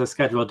concern is the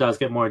schedule does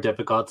get more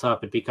difficult. So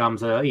if it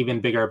becomes an even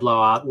bigger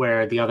blowout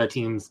where the other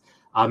teams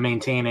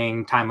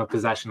maintaining time of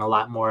possession a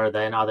lot more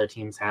than other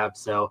teams have.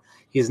 So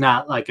he's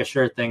not like a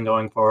sure thing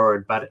going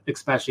forward, but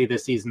especially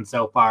this season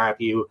so far,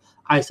 if you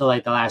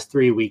isolate the last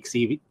 3 weeks,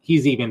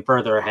 he's even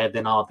further ahead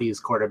than all of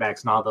these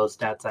quarterbacks and all those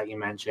stats that you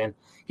mentioned.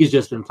 He's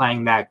just been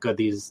playing that good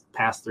these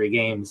past 3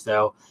 games.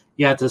 So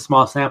yeah, it's a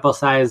small sample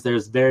size.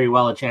 There's very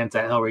well a chance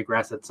that he'll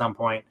regress at some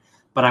point,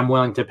 but I'm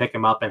willing to pick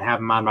him up and have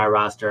him on my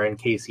roster in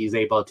case he's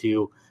able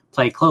to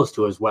play close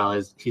to as well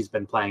as he's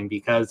been playing,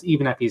 because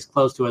even if he's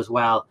close to as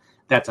well,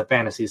 that's a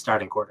fantasy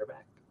starting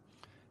quarterback.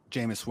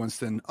 Jameis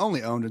Winston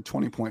only owned in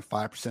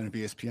 20.5% of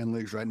ESPN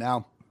leagues right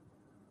now.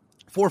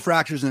 4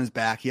 fractures in his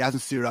back. He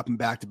hasn't suited up in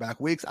back-to-back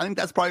weeks. I think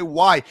that's probably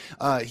why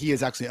he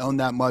has actually owned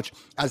that much,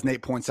 as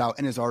Nate points out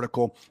in his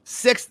article.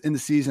 6th in the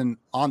season,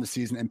 on the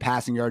season, in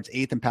passing yards,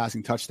 8th in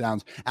passing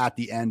touchdowns at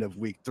the end of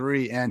week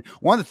 3. And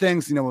one of the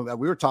things, that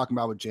we were talking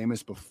about with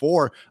Jameis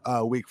before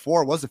week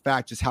 4 was the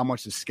fact just how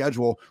much the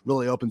schedule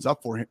really opens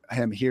up for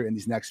him here in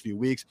these next few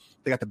weeks.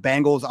 They got the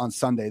Bengals on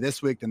Sunday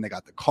this week, then they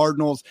got the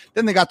Cardinals,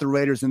 then they got the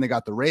Raiders, then they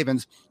got the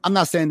Ravens. I'm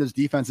not saying those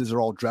defenses are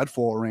all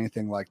dreadful or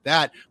anything like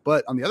that,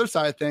 but on the other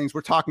side of things,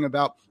 we're talking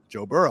about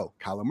Joe Burrow,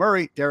 Kyler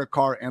Murray, Derek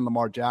Carr, and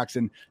Lamar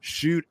Jackson.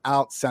 Shoot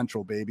out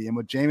central, baby. And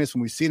with Jameis,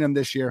 when we've seen him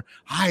this year,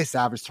 highest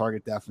average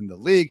target depth in the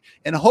league.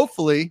 And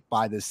hopefully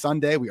by this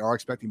Sunday, we are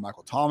expecting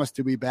Michael Thomas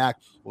to be back.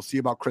 We'll see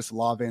about Chris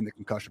Olave and the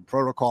concussion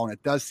protocol. And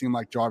it does seem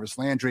like Jarvis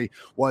Landry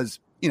was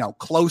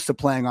close to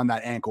playing on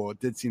that ankle. It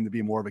did seem to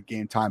be more of a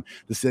game time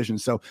decision.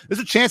 So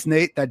there's a chance,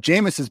 Nate, that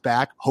Jameis is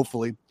back,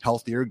 hopefully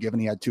healthier, given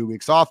he had 2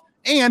 weeks off.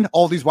 And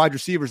all these wide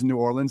receivers in New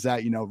Orleans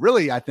that,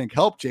 really, I think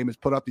helped Jameis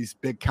put up these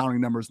big counting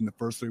numbers in the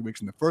first 3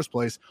 weeks in the first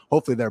place.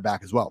 Hopefully they're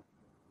back as well.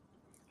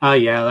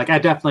 Yeah, I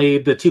definitely,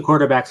 the 2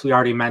 quarterbacks we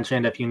already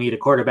mentioned, if you need a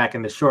quarterback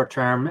in the short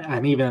term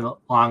and even in the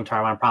long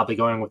term, I'm probably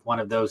going with one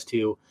of those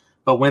 2.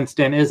 But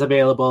Winston is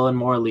available in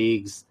more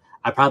leagues.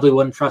 I probably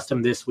wouldn't trust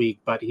him this week,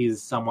 but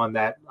he's someone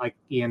that, like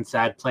Ian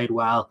said, played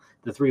well.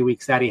 The 3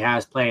 weeks that he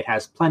has played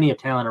has plenty of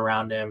talent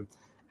around him.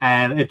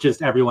 And it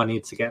just, everyone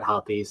needs to get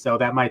healthy. So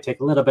that might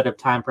take a little bit of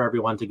time for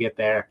everyone to get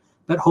there.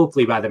 But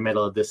hopefully by the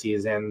middle of the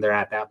season, they're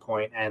at that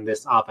point, and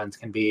this offense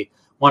can be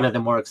one of the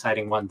more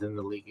exciting ones in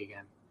the league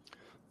again.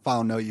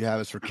 Final note you have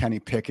is for Kenny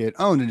Pickett,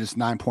 owned in just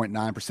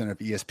 9.9% of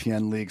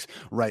ESPN leagues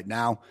right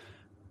now.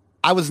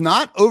 I was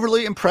not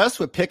overly impressed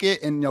with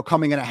Pickett and,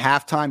 coming in at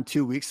halftime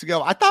 2 weeks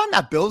ago. I thought in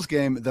that Bills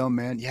game, though,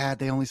 man, yeah,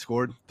 they only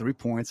scored 3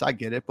 points. I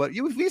get it. But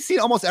we've seen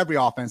almost every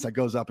offense that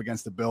goes up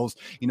against the Bills,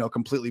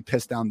 completely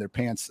piss down their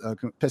pants,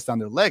 piss down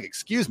their leg,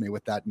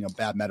 with that,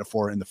 bad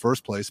metaphor in the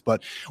first place.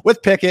 But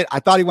with Pickett, I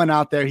thought he went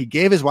out there. He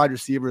gave his wide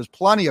receivers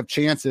plenty of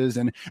chances.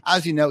 And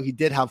as you know, he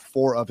did have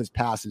 4 of his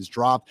passes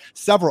dropped.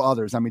 Several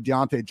others. I mean,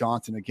 Deontay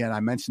Johnson, again, I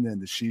mentioned it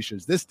in the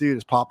Shishas. This dude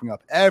is popping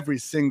up every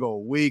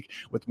single week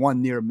with one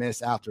near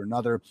miss after another.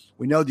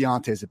 We know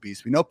Deontay's a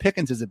beast. We know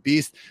Pickens is a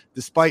beast,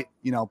 despite,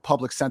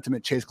 public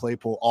sentiment. Chase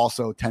Claypool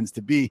also tends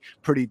to be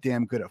pretty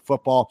damn good at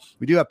football.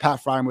 We do have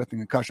Pat Freiermuth the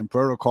concussion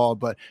protocol,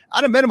 but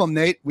at a minimum,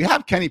 Nate, we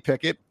have Kenny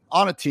Pickett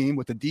on a team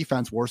with a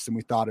defense worse than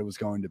we thought it was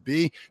going to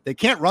be. They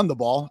can't run the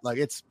ball.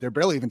 They're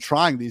barely even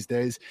trying these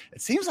days.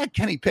 It seems like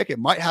Kenny Pickett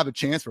might have a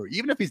chance for,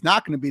 even if he's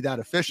not going to be that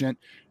efficient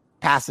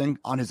passing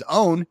on his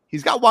own,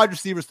 he's got wide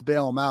receivers to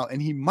bail him out,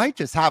 and he might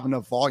just have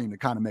enough volume to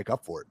kind of make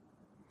up for it.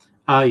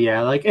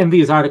 Yeah, in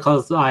these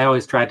articles, I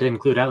always try to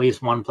include at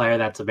least one player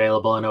that's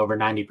available in over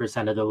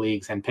 90% of the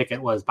leagues, and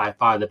Pickett was by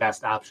far the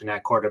best option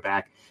at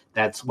quarterback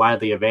that's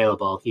widely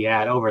available. He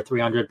had over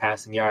 300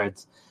 passing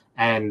yards,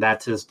 and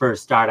that's his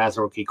first start as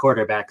a rookie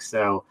quarterback.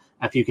 So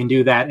if you can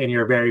do that in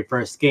your very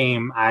first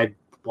game, I'd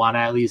want to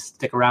at least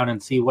stick around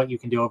and see what you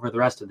can do over the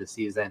rest of the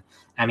season.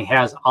 And he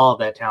has all of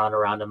that talent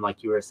around him,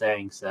 like you were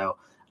saying. So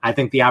I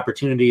think the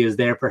opportunity is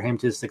there for him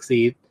to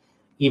succeed.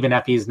 Even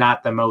if he's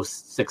not the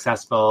most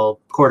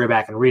successful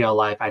quarterback in real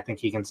life, I think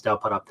he can still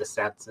put up the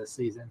stats this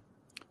season.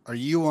 Are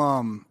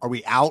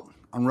we out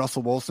on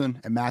Russell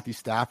Wilson and Matthew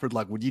Stafford?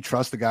 Would you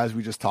trust the guys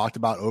we just talked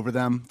about over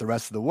them the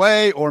rest of the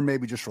way, or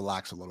maybe just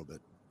relax a little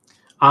bit?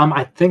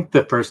 I think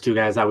the first 2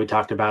 guys that we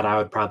talked about, I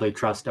would probably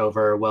trust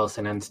over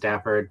Wilson and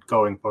Stafford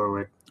going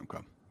forward.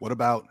 Okay. What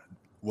about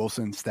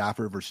Wilson,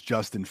 Stafford versus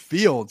Justin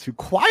Fields, who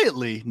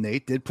quietly,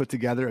 Nate, did put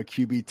together a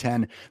QB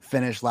 10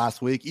 finish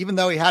last week, even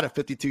though he had a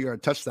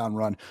 52-yard touchdown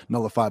run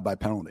nullified by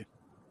penalty?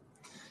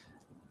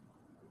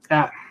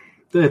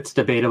 It's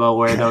debatable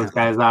where those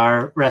guys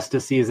are rest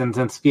of season,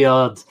 since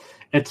Fields,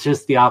 it's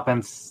just the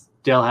offense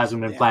still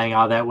hasn't been playing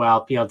all that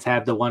well. Fields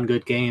had the one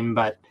good game,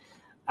 but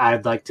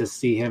I'd like to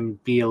see him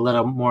be a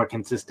little more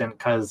consistent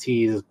because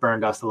he's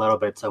burned us a little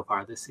bit so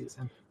far this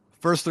season.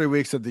 First 3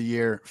 weeks of the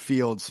year,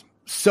 Fields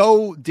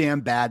so damn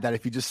bad that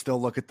if you just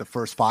still look at the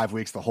first 5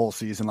 weeks, the whole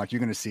season, you're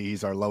going to see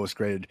he's our lowest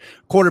graded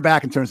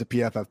quarterback in terms of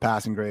PFF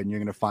passing grade, and you're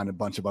going to find a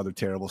bunch of other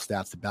terrible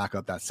stats to back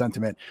up that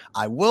sentiment.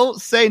 I will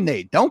say,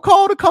 Nate, don't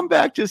call it a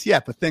comeback just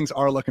yet, but things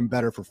are looking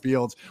better for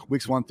Fields.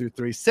 Weeks 1 through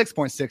 3,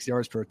 6.6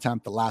 yards per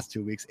attempt. The last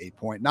 2 weeks,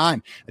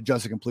 8.9.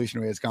 Adjusted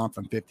completion rate has gone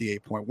from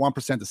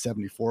 58.1% to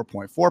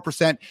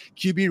 74.4%.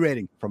 QB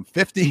rating from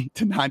 50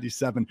 to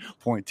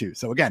 97.2.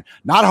 So again,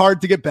 not hard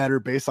to get better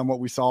based on what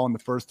we saw in the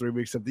first 3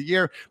 weeks of the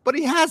year, but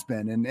he has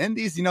been. And in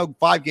these,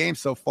 5 games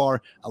so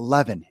far,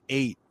 11,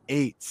 8,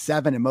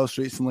 7, and most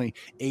recently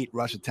 8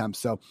 rush attempts.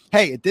 So,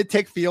 hey, it did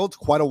take Fields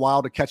quite a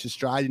while to catch his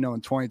stride, in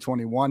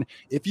 2021.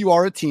 If you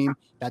are a team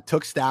that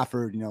took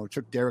Stafford,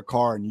 took Derek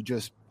Carr, and you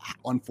just,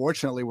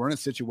 unfortunately, we're in a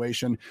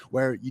situation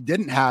where you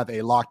didn't have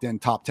a locked-in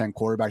top 10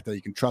 quarterback that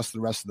you can trust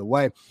the rest of the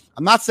way.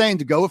 I'm not saying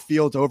to go with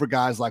Fields over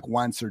guys like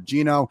Wentz or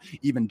Geno,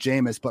 even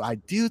Jameis, but I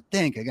do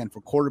think, again,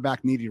 for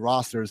quarterback-needy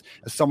rosters,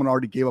 as someone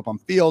already gave up on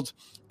Fields,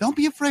 don't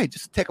be afraid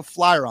just to take a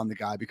flyer on the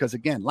guy, because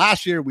again,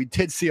 last year we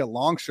did see a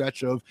long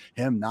stretch of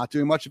him not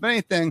doing much of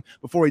anything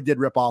before he did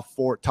rip off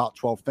 4 top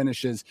 12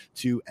 finishes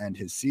to end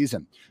his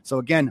season. So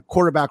again,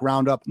 quarterback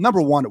roundup,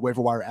 number 1 at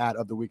waiver wire ad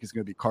of the week is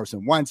going to be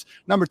Carson Wentz.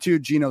 Number 2,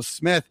 Geno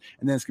Smith.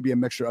 And then it's going to be a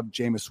mixture of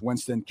Jameis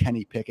Winston,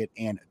 Kenny Pickett,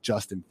 and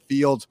Justin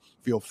Fields.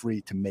 Feel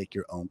free to make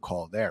your own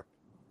call there.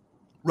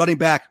 Running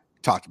back,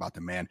 talked about the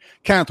man.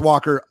 Kenneth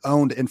Walker,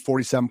 owned in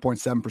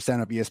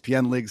 47.7% of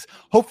ESPN leagues.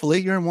 Hopefully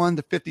you're in one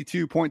of the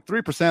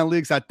 52.3%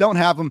 leagues that don't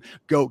have him.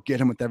 Go get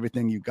him with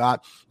everything you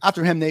got.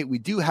 After him, Nate, we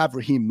do have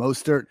Raheem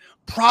Mostert.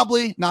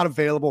 Probably not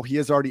available. He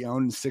is already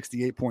owned in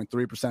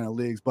 68.3% of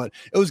leagues, but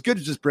it was good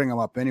to just bring him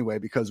up anyway,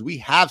 because we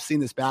have seen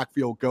this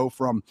backfield go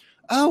from,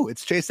 oh,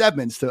 it's Chase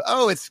Edmonds, to,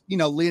 oh, it's,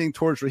 leaning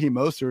towards Raheem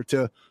Mostert,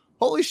 to,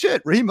 holy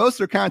shit, Raheem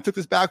Mostert kind of took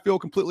this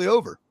backfield completely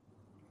over.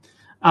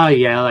 Oh,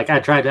 yeah. Like, I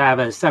tried to have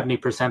a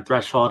 70%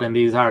 threshold in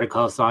these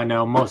articles, so I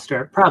know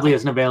Mostert probably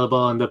isn't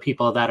available in the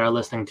people that are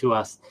listening to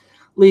us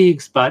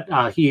leagues, but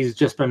he's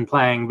just been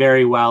playing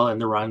very well in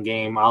the run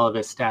game. All of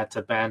his stats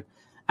have been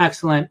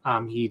excellent.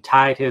 He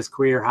tied his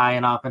career high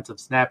in offensive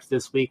snaps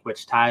this week,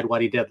 which tied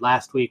what he did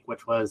last week,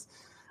 which was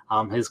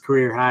his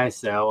career high.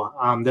 So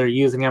they're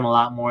using him a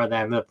lot more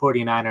than the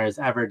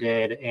 49ers ever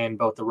did in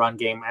both the run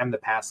game and the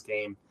pass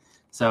game.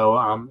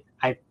 So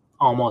I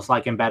almost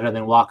like him better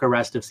than Walker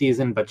rest of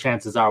season, but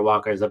chances are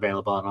Walker is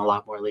available in a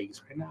lot more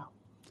leagues right now.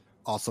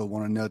 Also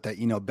want to note that,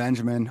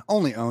 Benjamin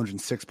only owns in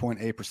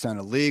 6.8%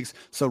 of leagues.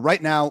 So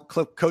right now,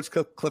 Coach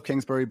Cliff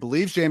Kingsbury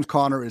believes James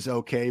Conner is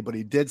okay, but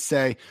he did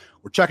say,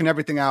 we're checking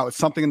everything out. It's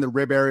something in the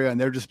rib area, and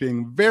they're just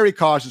being very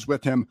cautious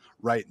with him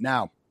right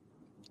now.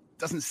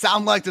 Doesn't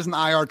sound like there's an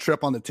IR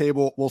trip on the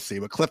table. We'll see.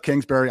 But Cliff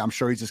Kingsbury, I'm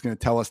sure he's just going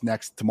to tell us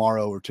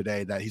tomorrow or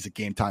today that he's a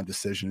game time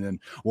decision, and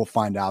we'll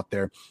find out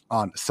there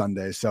on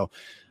Sunday. So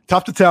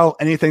tough to tell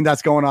anything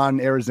that's going on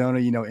in Arizona,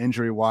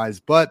 injury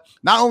wise. But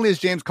not only is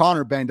James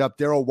Conner banged up,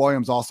 Darrell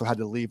Williams also had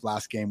to leave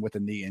last game with a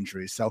knee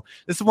injury. So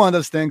this is one of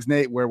those things,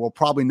 Nate, where we'll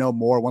probably know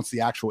more once the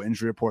actual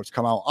injury reports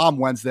come out on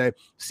Wednesday,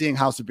 seeing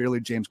how severely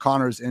James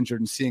Conner is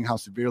injured and seeing how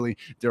severely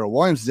Darrell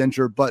Williams is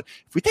injured. But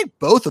if we take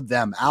both of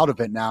them out of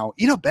it now,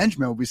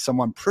 Benjamin will be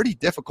someone pretty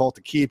difficult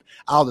to keep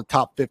out of the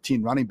top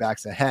 15 running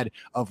backs ahead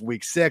of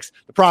week 6.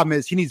 The problem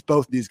is he needs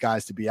both of these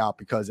guys to be out,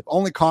 because if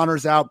only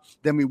Conner's out,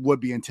 then we would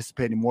be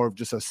anticipating more of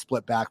just a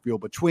split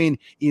backfield between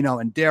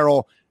and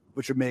Darrell,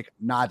 which would make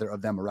neither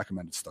of them a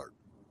recommended start.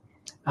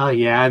 Oh,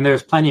 yeah, and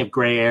there's plenty of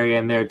gray area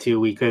in there, too.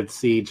 We could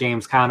see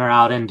James Conner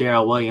out and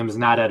Darrell Williams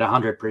not at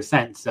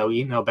 100%.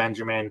 So,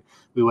 Benjamin,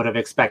 we would have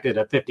expected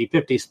a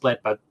 50-50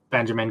 split, but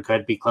Benjamin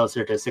could be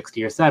closer to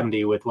 60 or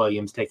 70 with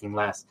Williams taking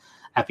less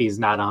if he's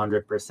not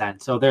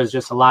 100%. So there's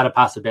just a lot of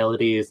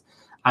possibilities.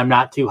 I'm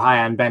not too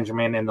high on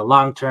Benjamin in the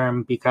long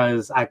term,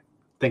 because I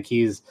think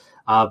he's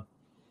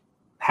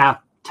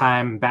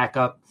half-time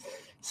backup.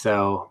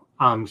 So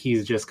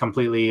he's just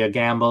completely a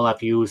gamble.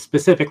 If you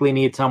specifically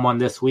need someone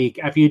this week,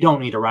 if you don't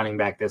need a running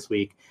back this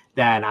week,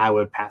 then I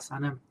would pass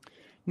on him.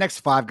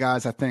 Next 5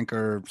 guys, I think,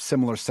 are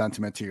similar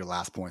sentiment to your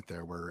last point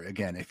there, where,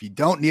 again, if you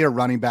don't need a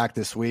running back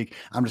this week,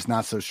 I'm just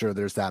not so sure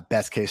there's that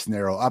best case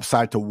scenario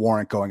upside to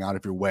warrant going out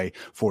of your way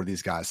for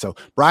these guys. So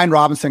Brian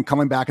Robinson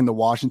coming back into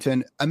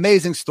Washington,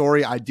 amazing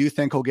story. I do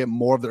think he'll get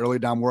more of the early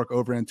down work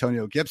over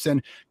Antonio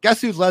Gibson. Guess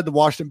who's led the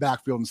Washington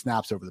backfield in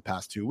snaps over the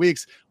past 2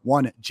 weeks?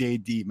 One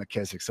J.D.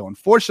 McKissick. So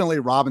unfortunately,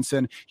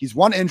 Robinson, he's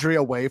one injury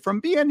away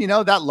from being,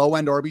 that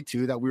low-end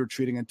RB2 that we were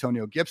treating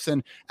Antonio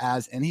Gibson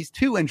as, and he's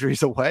 2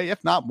 injuries away,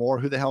 if not more.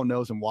 Who the hell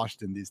knows in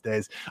Washington these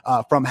days,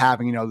 from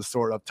having, the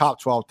sort of top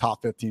 12,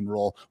 top 15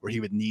 role where he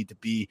would need to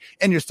be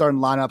in your starting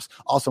lineups.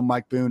 Also,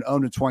 Mike Boone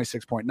owned in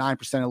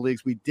 26.9% of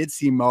leagues. We did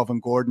see Melvin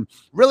Gordon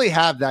really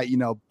have that,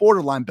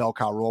 borderline bell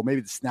cow role.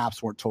 Maybe the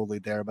snaps weren't totally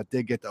there, but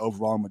did get the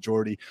overall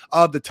majority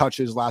of the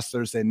touches last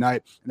Thursday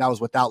night. And that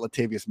was without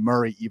Latavius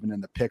Murray even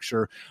in the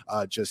picture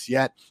just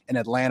yet. In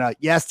Atlanta,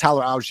 yes,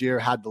 Tyler Algier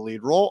had the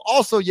lead role.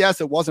 Also, yes,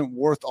 it wasn't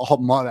worth all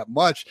that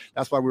much.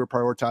 That's why we were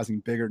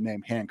prioritizing bigger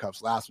name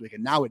handcuffs last week.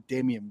 And now with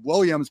Damian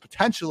Williams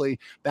potentially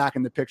back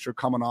in the picture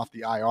coming off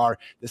the IR,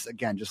 this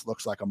again just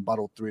looks like a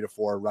muddled 3 to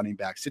 4 running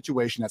back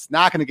situation that's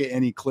not going to get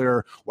any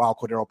clearer while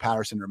Cordero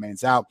Patterson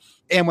remains out.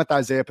 And with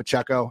Isaiah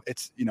Pacheco,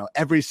 it's,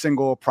 every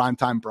single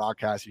primetime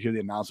broadcast, you hear the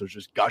announcers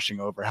just gushing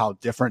over how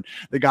different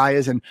the guy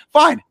is. And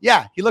fine,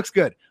 yeah, he looks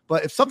good.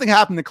 But if something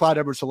happened to Clyde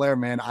Edwards-Helaire,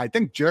 man, I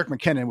think Jerick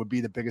McKinnon would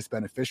be the biggest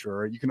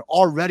beneficiary. You can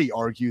already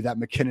argue that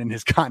McKinnon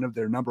is kind of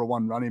their number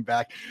 1 running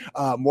back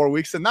more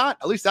weeks than not.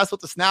 At least that's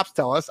what the snaps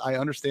tell us. I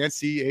understand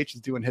CEH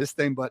is doing his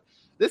thing, but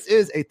this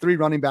is a 3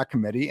 running back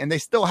committee, and they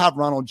still have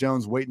Ronald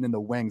Jones waiting in the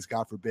wings.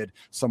 God forbid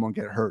someone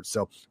get hurt.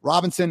 So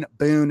Robinson,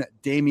 Boone,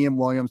 Damian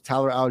Williams,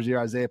 Tyler Algier,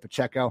 Isaiah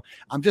Pacheco.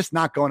 I'm just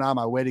not going out of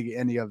my way to get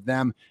any of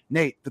them.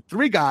 Nate, the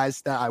 3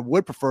 guys that I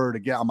would prefer to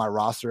get on my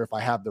roster if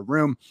I have the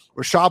room,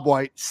 Rachaad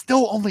White,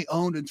 still only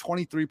owned in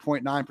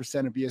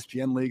 23.9% of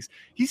ESPN leagues.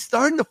 He's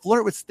starting to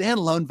flirt with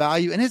standalone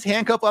value, and his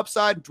handcuff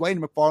upside, Dwayne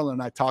McFarland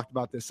and I talked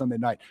about this Sunday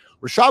night.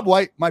 Rachaad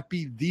White might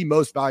be the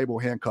most valuable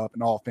handcuff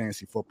in all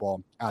fantasy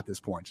football at this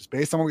point, just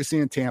based based on what we see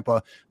in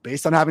Tampa,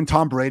 based on having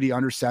Tom Brady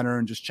under center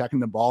and just checking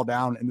the ball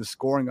down and the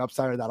scoring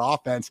upside of that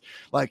offense,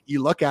 like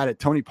you look at it,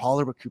 Tony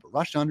Pollard with Cooper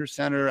Rush under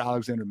center,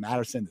 Alexander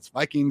Mattison, this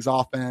Vikings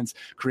offense,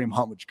 Kareem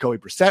Hunt with Jacoby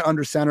Brissett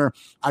under center.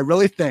 I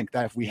really think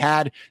that if we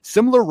had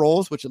similar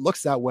roles, which it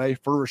looks that way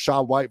for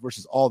Rachaad White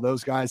versus all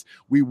those guys,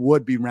 we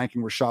would be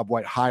ranking Rachaad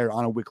White higher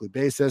on a weekly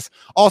basis.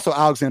 Also,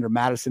 Alexander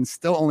Mattison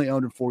still only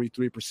owned in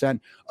 43%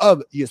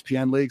 of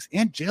ESPN leagues,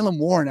 and Jaylen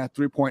Warren at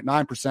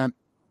 3.9%.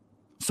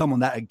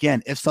 Someone that,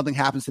 again, if something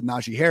happens to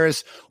Najee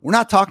Harris, we're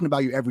not talking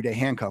about your everyday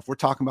handcuff. We're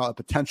talking about a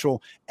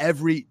potential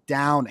every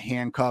down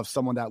handcuff,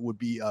 someone that would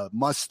be a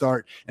must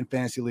start in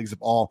fantasy leagues of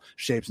all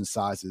shapes and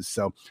sizes.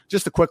 So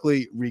just to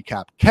quickly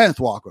recap, Kenneth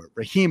Walker,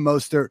 Raheem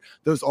Mostert,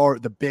 those are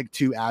the big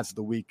two ads of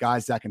the week,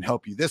 guys that can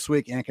help you this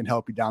week and can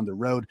help you down the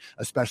road,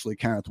 especially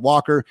Kenneth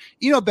Walker.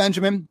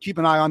 Benjamin, keep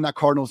an eye on that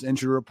Cardinals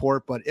injury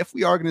report, but if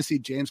we are going to see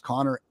James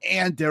Conner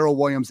and Darrell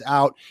Williams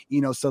out,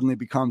 suddenly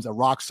becomes a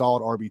rock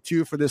solid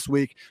RB2 for this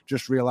week.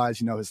 Just realize,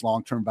 his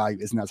long-term value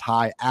isn't as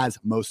high as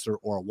Mostert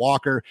or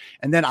Walker.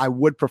 And then I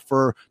would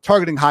prefer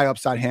targeting high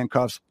upside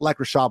handcuffs like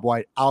Rachaad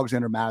White,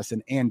 Alexander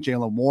Mattison, and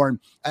Jaylen Warren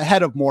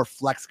ahead of more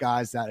flex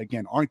guys that,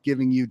 again, aren't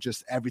giving you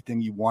just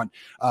everything you want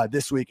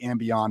this week and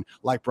beyond,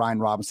 like Brian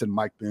Robinson,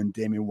 Mike Boone,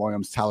 Damian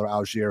Williams, Tyler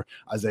Algier,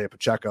 Isaiah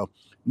Pacheco.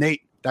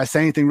 Nate, did I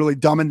say anything really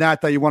dumb in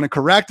that you want to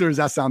correct, or does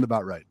that sound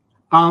about right?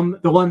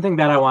 The one thing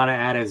that I want to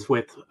add is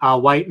with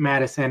White,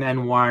 Madison,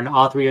 and Warren,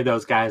 all three of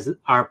those guys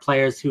are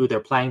players who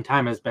their playing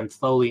time has been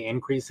slowly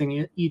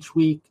increasing each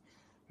week.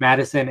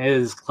 Madison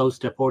is close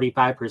to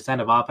 45%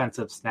 of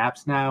offensive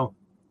snaps now,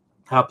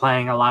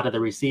 playing a lot of the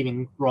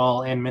receiving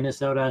role in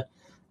Minnesota.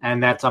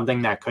 And that's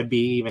something that could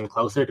be even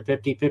closer to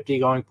 50-50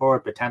 going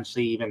forward,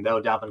 potentially, even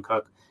though Dalvin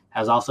Cook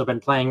has also been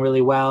playing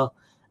really well.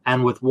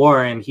 And with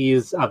Warren,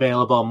 he's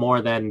available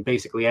more than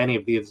basically any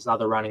of these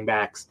other running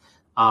backs.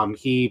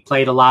 He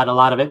played a lot. A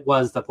lot of it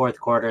was the fourth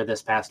quarter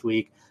this past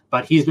week,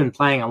 but he's been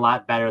playing a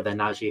lot better than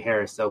Najee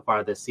Harris so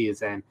far this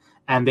season.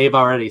 And they've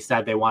already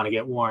said they want to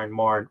get Warren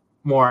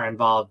more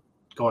involved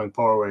going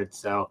forward.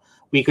 So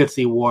we could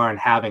see Warren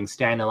having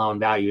standalone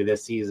value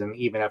this season,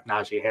 even if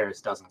Najee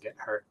Harris doesn't get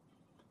hurt.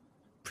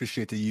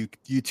 Appreciate the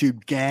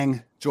YouTube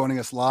gang joining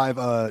us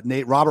live.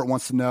 Nate Robert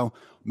wants to know,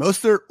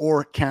 Mostert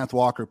or Kenneth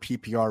Walker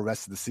PPR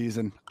rest of the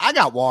season? I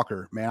got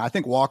Walker, man. I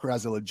think Walker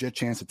has a legit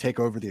chance to take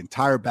over the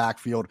entire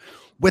backfield.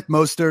 With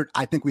Mostert,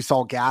 I think we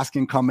saw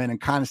Gaskin come in and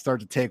kind of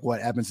start to take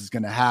what Evans is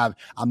going to have.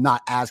 I'm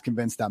not as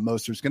convinced that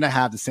Mostert is going to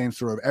have the same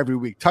sort of every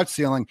week touch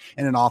ceiling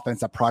in an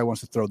offense that probably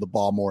wants to throw the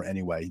ball more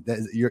anyway.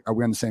 Are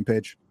we on the same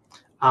page?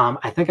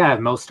 I think I have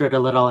Mostert a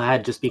little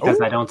ahead just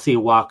because I don't see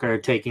Walker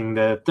taking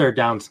the third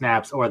down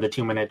snaps or the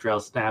 2-minute drill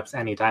snaps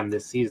anytime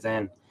this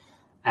season.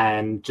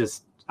 And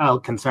just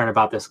concerned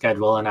about the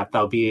schedule and if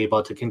they'll be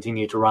able to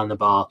continue to run the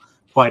ball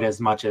quite as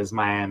much as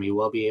Miami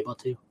will be able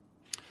to.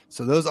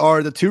 So those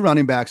are the two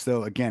running backs,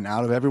 though, again,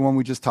 out of everyone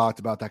we just talked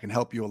about, that can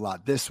help you a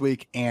lot this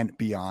week and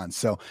beyond.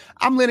 So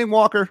I'm leaning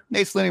Walker,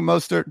 Nate's leaning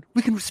Mostert.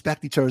 We can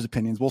respect each other's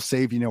opinions. We'll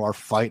save, our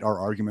fight, our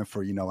argument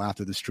for,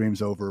 after the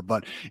stream's over.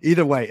 But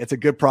either way, it's a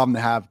good problem to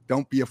have.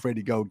 Don't be afraid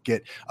to go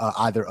get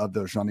either of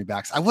those running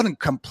backs. I wouldn't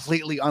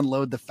completely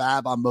unload the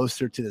fab on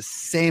Mostert to the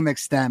same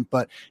extent,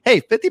 but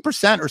hey,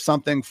 50% or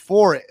something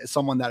for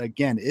someone that,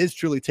 again, is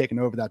truly taking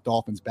over that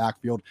Dolphins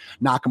backfield,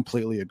 not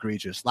completely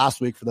egregious. Last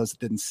week, for those that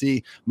didn't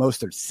see,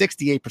 Mostert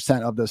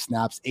 68% of those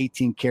snaps,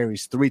 18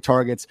 carries, 3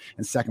 targets.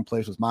 And second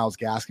place was Myles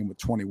Gaskin with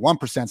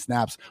 21%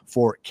 snaps,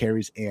 4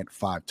 carries, and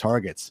 5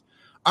 targets.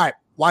 All right,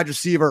 wide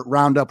receiver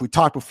roundup. We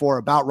talked before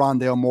about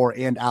Rondale Moore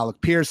and Alec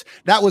Pierce.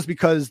 That was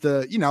because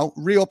the,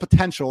 real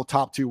potential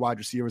top 2 wide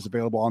receivers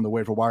available on the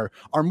waiver wire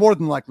are more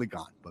than likely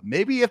gone. But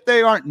maybe if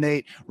they aren't,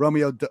 Nate,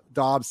 Romeo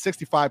Doubs,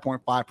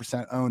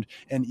 65.5% owned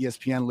in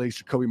ESPN leagues,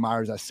 Jacoby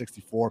Myers at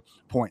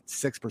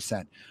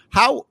 64.6%.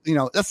 How,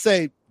 let's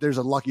say there's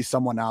a lucky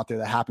someone out there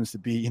that happens to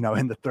be, in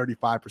the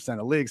 35%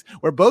 of leagues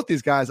where both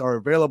these guys are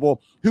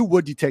available. Who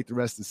would you take the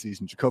rest of the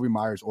season, Jacoby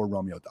Myers or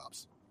Romeo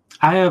Doubs?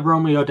 I have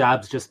Romeo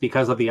Doubs just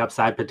because of the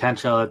upside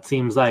potential. It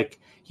seems like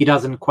he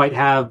doesn't quite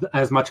have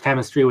as much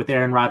chemistry with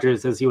Aaron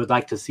Rodgers as you would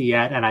like to see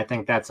yet, and I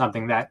think that's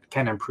something that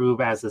can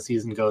improve as the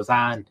season goes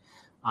on.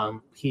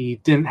 He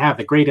didn't have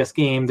the greatest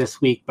game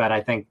this week, but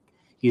I think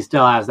he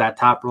still has that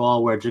top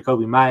role where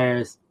Jacoby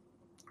Myers,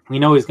 we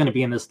know he's going to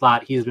be in the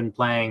slot. He's been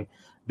playing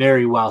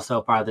very well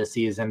so far this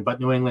season, but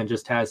New England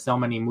just has so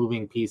many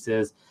moving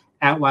pieces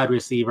at wide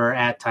receiver,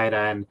 at tight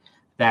end,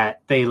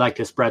 that they like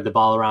to spread the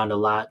ball around a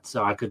lot.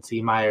 So I could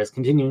see Myers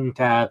continuing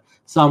to have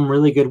some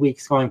really good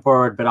weeks going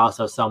forward, but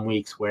also some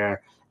weeks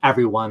where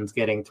everyone's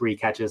getting 3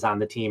 catches on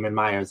the team and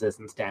Myers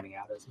isn't standing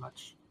out as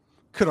much.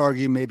 Could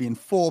argue maybe in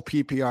full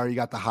PPR, you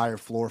got the higher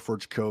floor for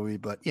Jacoby,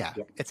 but yeah,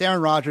 it's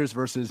Aaron Rodgers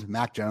versus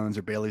Mac Jones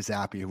or Bailey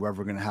Zappi, whoever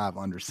we're going to have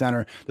under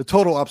center. The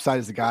total upside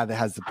is the guy that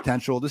has the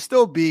potential to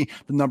still be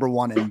the number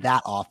one in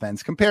that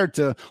offense compared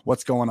to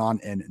what's going on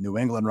in New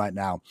England right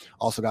now.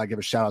 Also got to give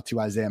a shout out to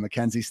Isaiah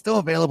McKenzie, still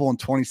available in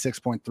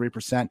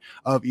 26.3%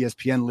 of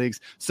ESPN leagues.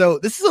 So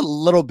this is a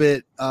little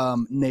bit,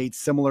 Nate,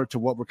 similar to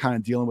what we're kind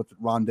of dealing with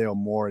Rondale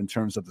Moore in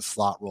terms of the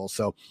slot role.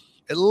 So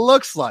it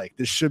looks like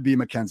this should be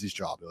McKenzie's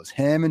job. It was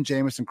him and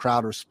Jamison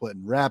Crowder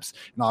splitting reps,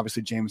 and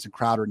obviously Jamison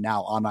Crowder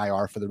now on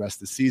IR for the rest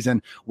of the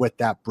season with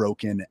that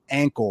broken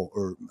ankle,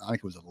 or I think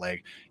it was a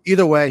leg.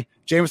 Either way,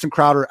 Jamison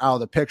Crowder out of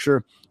the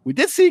picture. We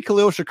did see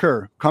Khalil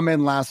Shakur come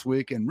in last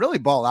week and really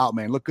ball out,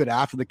 man. Looked good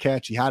after the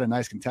catch. He had a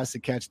nice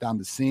contested catch down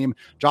the seam.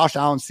 Josh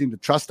Allen seemed to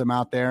trust him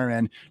out there.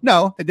 And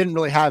no, they didn't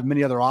really have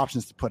many other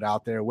options to put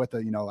out there with I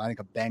think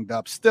a banged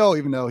up still,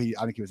 even though I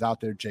think he was out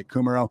there, Jake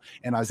Kumaro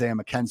and Isaiah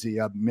McKenzie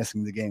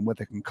missing the game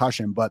with a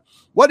concussion. But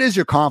what is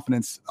your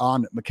confidence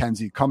on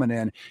McKenzie coming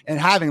in and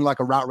having like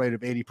a route rate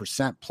of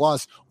 80%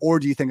 plus, or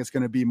do you think it's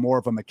going to be more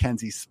of a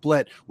McKenzie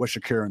split with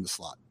Shakur in the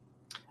slot?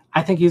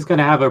 I think he's going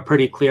to have a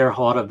pretty clear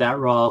hold of that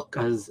role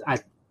because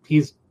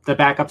he's the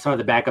backups are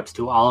the backups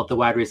to all of the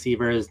wide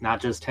receivers, not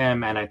just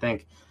him. And I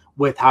think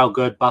with how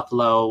good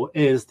Buffalo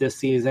is this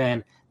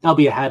season, they'll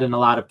be ahead in a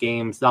lot of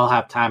games. They'll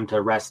have time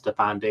to rest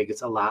Stephon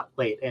Diggs a lot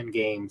late in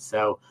games.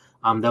 So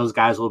those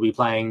guys will be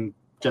playing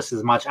just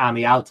as much on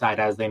the outside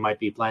as they might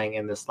be playing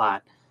in the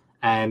slot.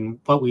 And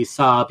what we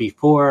saw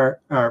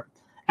before or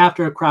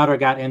after Crowder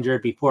got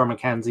injured, before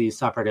McKenzie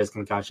suffered his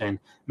concussion,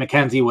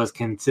 McKenzie was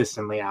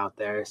consistently out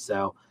there.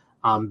 So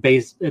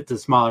it's a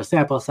smaller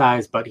sample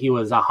size, but he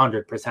was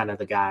 100% of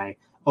the guy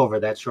over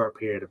that short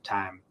period of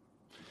time.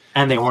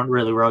 And they weren't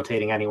really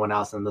rotating anyone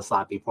else in the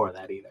slot before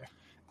that either.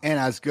 And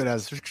as good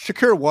as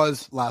Shakur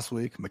was last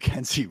week,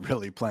 McKenzie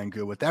really playing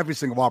good with every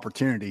single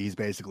opportunity he's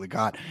basically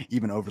got,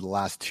 even over the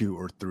last 2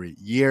 or 3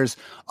 years.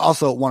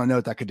 Also want to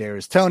note that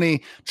Kadarius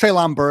Toney,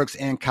 Treylon Burks,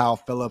 and Kyle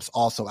Phillips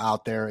also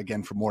out there,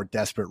 again, for more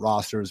desperate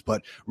rosters.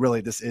 But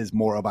really, this is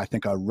more of, I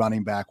think, a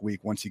running back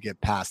week once you get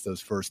past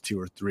those first 2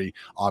 or 3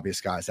 obvious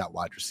guys at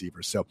wide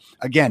receivers. So,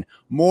 again,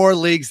 more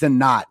leagues than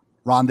not,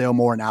 Rondale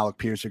Moore and Alec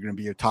Pierce are going to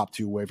be your top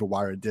 2 waiver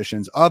wire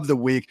additions of the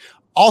week.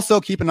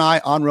 Also, keep an eye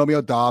on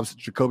Romeo Doubs,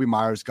 Jacoby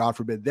Myers. God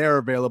forbid they're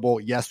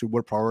available. Yes, we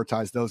would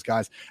prioritize those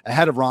guys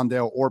ahead of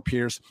Rondale or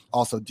Pierce.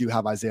 Also, do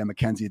have Isaiah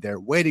McKenzie there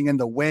waiting in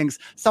the wings.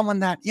 Someone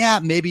that,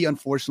 maybe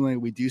unfortunately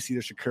we do see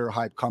the Shakur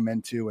hype come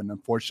into and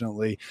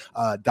unfortunately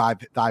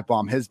dive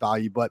bomb his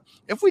value. But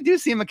if we do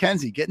see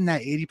McKenzie getting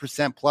that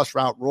 80% plus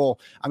route roll,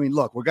 I mean,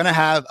 look, we're going to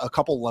have a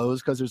couple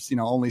lows because there's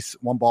only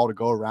one ball to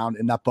go around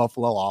in that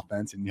Buffalo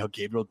offense, and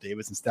Gabriel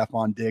Davis and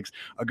Stephon Diggs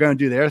are going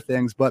to do their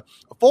things. But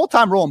a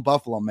full-time role in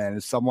Buffalo, man,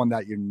 is someone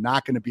that you're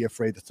not going to be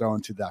afraid to throw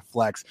into that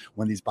flex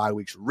when these bye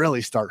weeks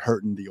really start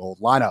hurting the old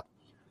lineup.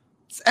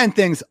 Let's end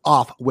things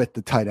off with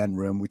the tight end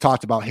room. We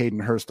talked about Hayden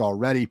Hurst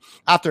already.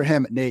 After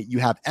him, Nate, you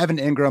have Evan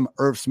Ingram,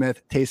 Irv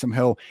Smith, Taysom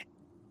Hill,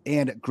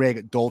 and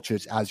Greg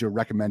Dulcich as your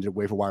recommended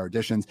waiver wire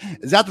additions.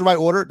 Is that the right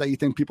order that you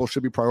think people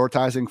should be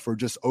prioritizing for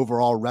just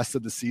overall rest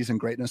of the season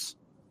greatness?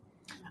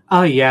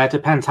 Yeah, it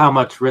depends how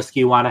much risk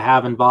you want to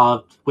have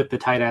involved with the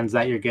tight ends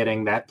that you're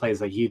getting. That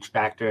plays a huge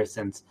factor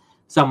since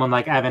someone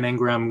like Evan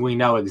Ingram, we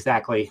know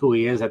exactly who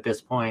he is at this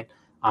point.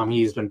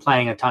 He's been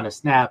playing a ton of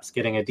snaps,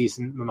 getting a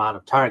decent amount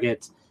of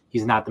targets.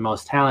 He's not the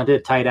most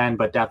talented tight end,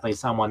 but definitely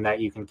someone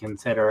that you can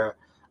consider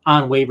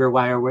on waiver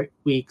wire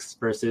weeks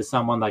versus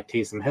someone like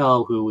Taysom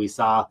Hill, who we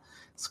saw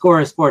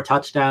score his 4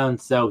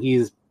 touchdowns. So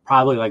he's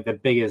probably like the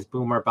biggest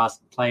boomer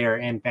bust player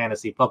in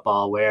fantasy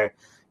football, where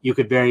you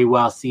could very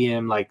well see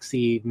him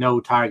see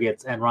no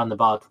targets and run the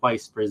ball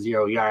twice for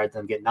 0 yards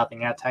and get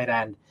nothing at tight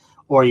end.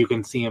 Or you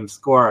can see him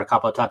score a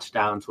couple of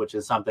touchdowns, which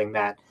is something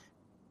that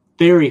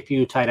very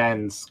few tight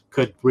ends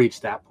could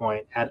reach that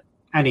point at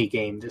any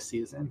game this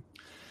season.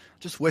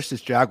 Just wish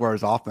this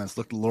Jaguars offense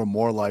looked a little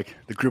more like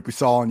the group we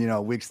saw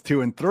in, weeks 2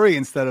 and 3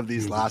 instead of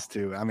these last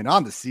 2. I mean,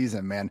 on the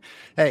season, man,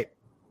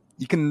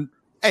 you can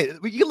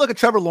look at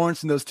Trevor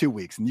Lawrence in those 2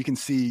 weeks and you can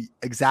see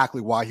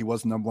exactly why he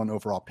was the number 1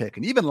 overall pick.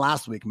 And even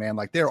last week, man,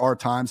 there are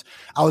times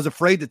I was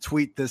afraid to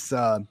tweet this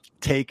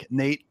take,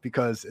 Nate,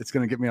 because it's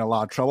going to get me in a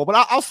lot of trouble,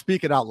 but I'll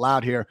speak it out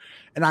loud here.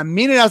 And I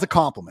mean it as a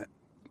compliment,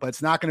 but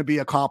it's not going to be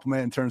a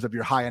compliment in terms of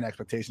your high-end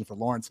expectations for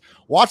Lawrence.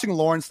 Watching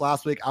Lawrence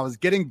last week, I was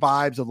getting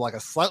vibes of a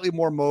slightly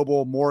more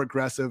mobile, more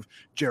aggressive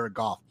Jared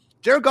Goff.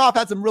 Jared Goff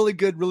had some really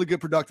good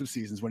productive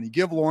seasons when you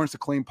give Lawrence a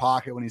clean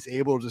pocket, when he's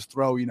able to just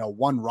throw,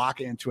 one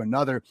rocket into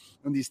another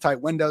in these tight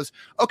windows.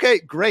 Okay,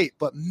 great.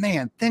 But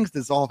man, things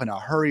dissolve in a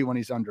hurry when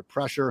he's under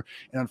pressure.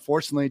 And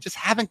unfortunately, just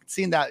haven't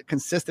seen that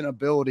consistent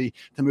ability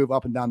to move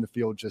up and down the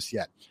field just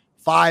yet.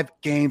 5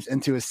 games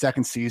into his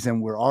second season,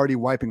 we're already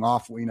wiping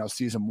off,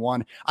 season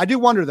 1. I do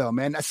wonder though,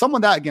 man, as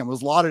someone that again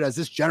was lauded as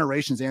this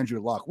generation's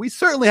Andrew Luck, we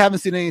certainly haven't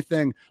seen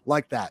anything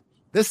like that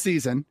This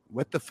season,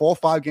 with the full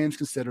 5 games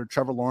considered,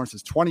 Trevor Lawrence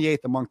is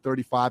 28th among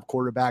 35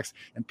 quarterbacks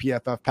in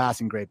PFF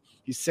passing grade.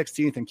 He's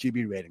 16th in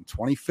QB rating,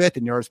 25th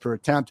in yards per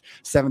attempt,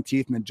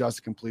 17th in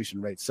adjusted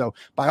completion rate. So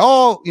by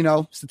all,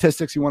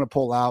 statistics you want to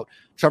pull out,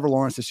 Trevor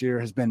Lawrence this year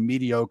has been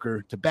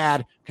mediocre to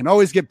bad, can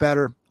always get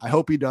better. I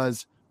hope he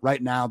does.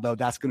 Right now, though,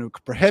 that's going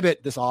to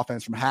prohibit this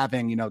offense from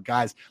having,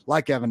 guys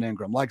like Evan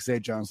Ingram, like Zay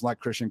Jones, like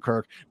Christian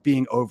Kirk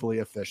being overly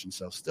efficient.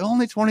 So still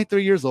only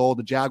 23 years old.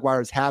 The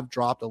Jaguars have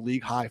dropped a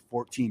league-high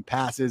 14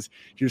 passes.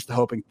 Here's to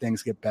hoping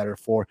things get better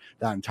for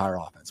that entire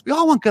offense. We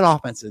all want good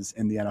offenses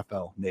in the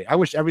NFL, Nate. I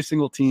wish every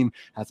single team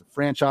has a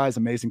franchise,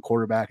 amazing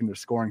quarterback, and they're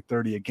scoring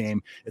 30 a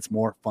game. It's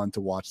more fun to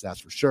watch,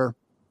 that's for sure.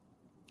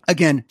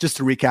 Again, just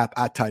to recap,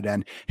 at tight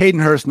end, Hayden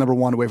Hurst, number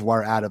 1 waiver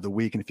wire ad of the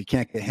week. And if you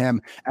can't get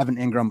him, Evan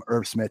Ingram,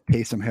 Irv Smith,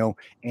 Taysom Hill,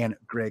 and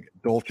Greg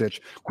Dulcich.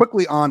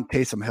 Quickly on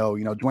Taysom Hill,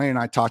 Dwayne and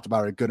I talked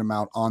about it a good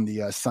amount on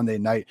the Sunday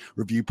night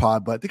review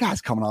pod, but the guy's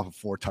coming off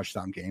a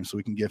 4-touchdown game, so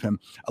we can give him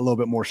a little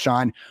bit more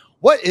shine.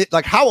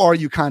 How are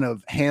you kind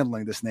of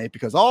handling this, Nate?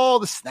 Because all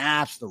the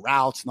snaps, the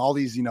routes, and all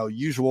these,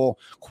 usual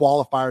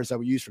qualifiers that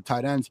we use for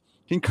tight ends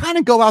can kind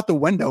of go out the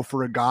window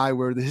for a guy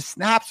where his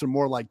snaps are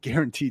more like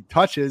guaranteed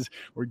touches.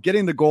 We're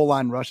getting the goal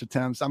line rush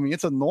attempts. I mean,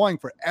 it's annoying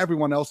for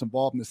everyone else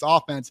involved in this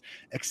offense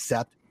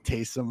except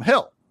Taysom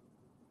Hill.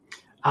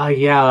 I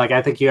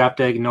think you have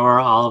to ignore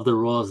all of the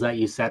rules that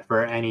you set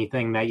for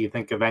anything that you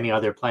think of any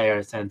other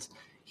player, since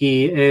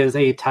he is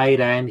a tight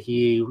end.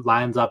 He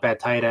lines up at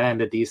tight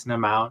end a decent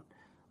amount.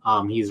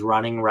 He's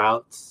running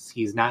routes.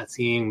 He's not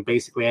seeing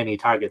basically any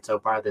targets so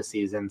far this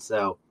season.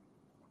 So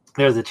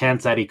there's a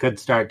chance that he could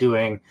start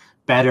doing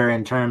better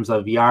in terms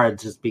of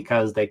yards just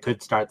because they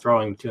could start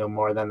throwing to him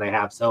more than they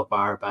have so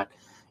far. But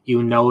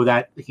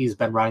that he's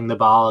been running the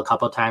ball a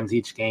couple times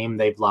each game.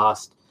 They've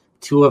lost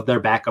 2 of their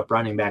backup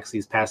running backs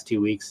these past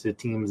 2 weeks to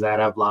teams that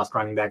have lost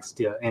running backs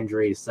to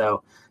injuries.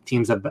 So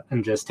teams have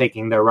been just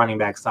taking their running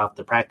backs off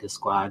the practice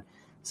squad.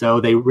 So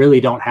they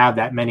really don't have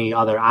that many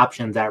other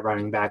options at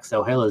running back.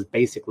 So Hill is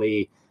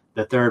basically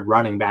the 3rd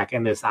running back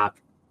in this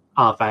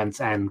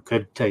offense and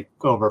could take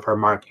over for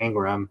Mark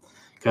Ingram,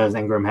 because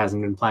Ingram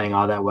hasn't been playing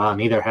all that well.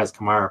 Neither has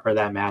Kamara for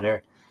that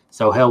matter.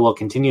 So Hill will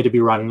continue to be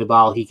running the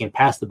ball. He can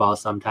pass the ball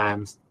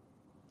sometimes.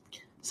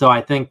 So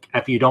I think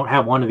if you don't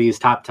have one of these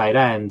top tight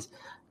ends,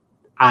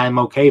 I'm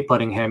okay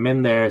putting him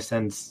in there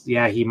since,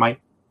 he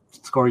might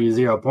score you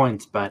 0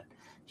 points, but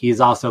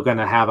he's also going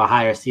to have a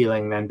higher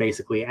ceiling than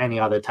basically any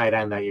other tight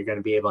end that you're going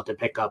to be able to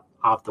pick up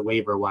off the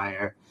waiver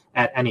wire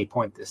at any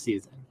point this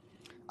season.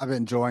 I've been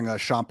enjoying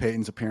Sean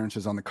Payton's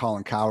appearances on the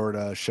Colin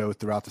Cowherd show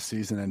throughout the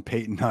season. And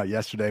Payton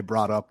yesterday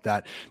brought up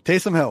that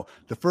Taysom Hill,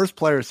 the first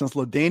player since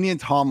LaDainian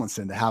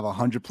Tomlinson to have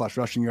 100+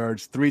 rushing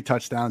yards, 3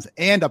 touchdowns,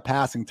 and a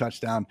passing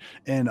touchdown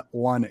in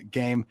one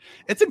game.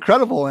 It's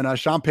incredible. And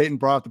Sean Payton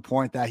brought up the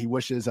point that he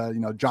wishes,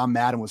 John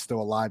Madden was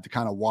still alive to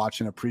kind of watch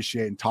and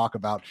appreciate and talk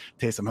about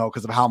Taysom Hill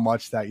because of how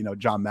much that,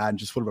 John Madden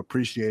just would have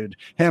appreciated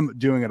him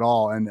doing it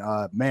all. And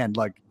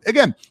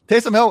again,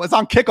 Taysom Hill is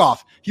on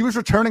kickoff. He was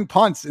returning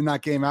punts in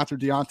that game after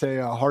Deontay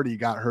Hardy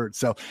got hurt.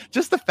 So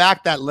just the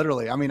fact that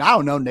literally, I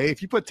don't know, Nate,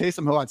 if you put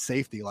Taysom Hill at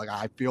safety,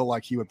 I feel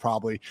like he would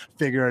probably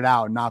figure it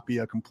out and not be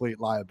a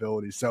complete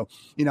liability. So,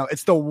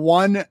 it's the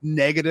one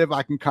negative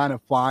I can kind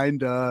of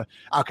find. I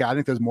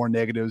think there's more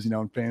negatives,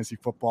 in fantasy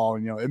football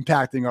and,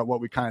 impacting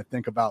what we kind of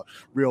think about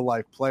real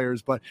life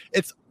players, but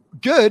it's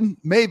good,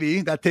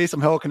 maybe, that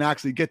Taysom Hill can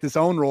actually get this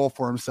own role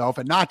for himself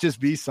and not just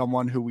be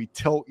someone who we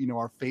tilt,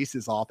 our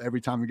faces off every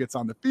time he gets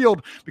on the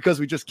field because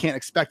we just can't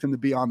expect him to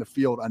be on the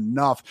field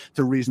enough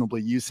to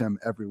reasonably use him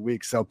every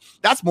week. So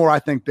that's more, I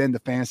think, been the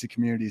fantasy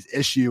community's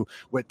issue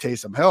with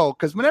Taysom Hill,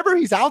 because whenever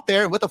he's out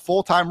there with a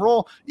full-time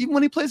role, even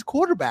when he plays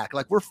quarterback,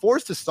 we're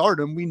forced to start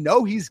him. We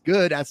know he's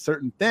good at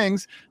certain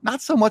things,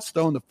 not so much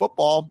throwing the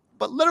football,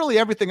 but literally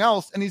everything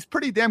else. And he's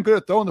pretty damn good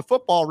at throwing the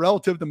football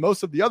relative to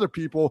most of the other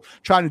people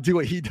trying to do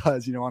what he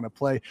does, on a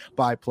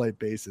play-by-play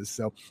basis.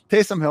 So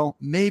Taysom Hill,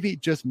 maybe,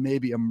 just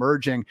maybe,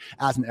 emerging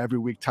as an every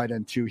week tight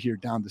end 2 here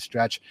down the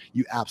stretch.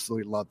 You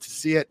absolutely love to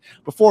see it.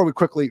 Before we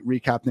quickly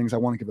recap things, I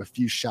want to give a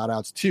few shout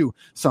outs to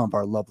some of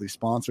our lovely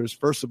sponsors.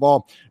 First of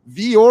all,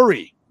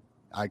 Viore.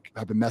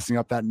 I've been messing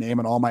up that name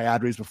in all my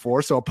ad reads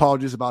before, so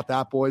apologies about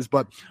that, boys.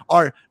 But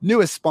our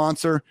newest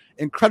sponsor,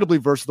 incredibly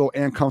versatile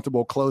and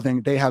comfortable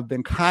clothing. They have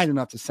been kind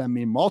enough to send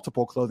me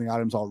multiple clothing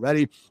items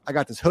already. I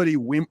got this hoodie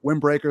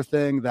windbreaker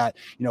thing that,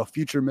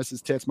 future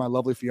Mrs. Tits, my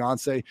lovely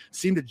fiance,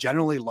 seemed to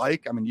generally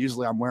like.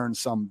 Usually I'm wearing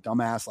some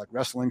dumbass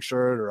wrestling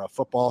shirt or a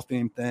football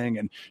themed thing.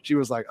 And she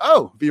was like,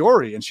 oh,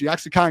 Viore. And she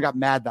actually kind of got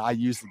mad that I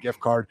used the gift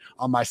card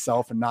on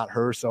myself and not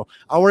her. So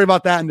I'll worry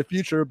about that in the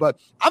future. But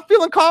I'm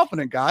feeling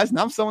confident, guys. And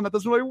I'm someone that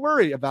doesn't really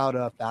worry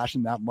about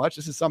fashion that much.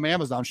 This is some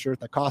Amazon shirt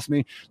that cost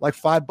me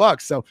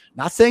 $5. So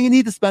not saying you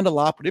need to spend a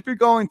lot, but if you're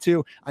going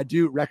to, I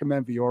do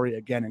recommend Viore.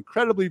 Again,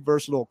 incredibly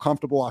versatile,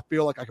 comfortable. I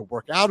feel like I could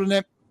work out in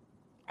it.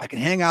 I can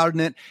hang out in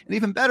it. And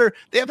even better,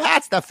 they have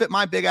hats that fit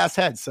my big ass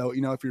head. So,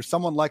 if you're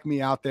someone like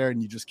me out there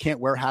and you just can't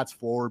wear hats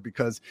forward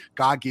because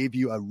God gave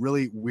you a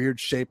really weird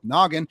shaped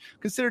noggin,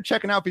 consider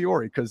checking out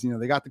Viore because,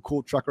 they got the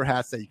cool trucker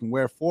hats that you can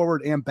wear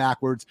forward and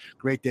backwards.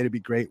 Great day to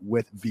be great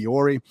with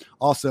Viore.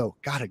 Also,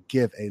 got to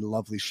give a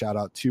lovely shout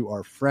out to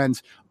our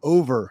friends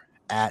over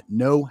at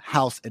No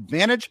House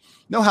Advantage.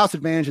 No House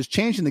Advantage is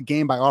changing the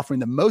game by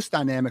offering the most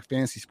dynamic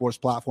fantasy sports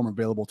platform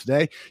available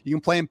today. You can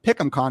play in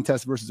pick'em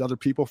contests versus other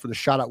people for the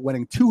shot at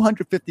winning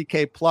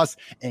 $250K plus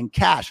in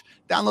cash.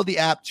 Download the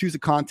app, choose a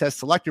contest,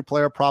 select your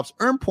player props,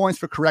 earn points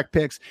for correct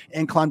picks,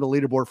 and climb the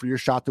leaderboard for your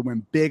shot to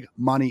win big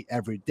money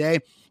every day.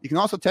 You can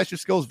also test your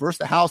skills versus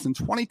the house and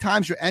 20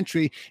 times your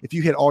entry if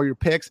you hit all your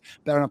picks.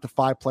 Bet on up to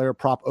 5-player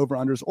prop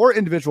over-unders or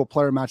individual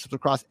player matchups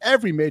across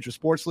every major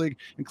sports league,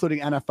 including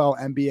NFL,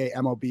 NBA,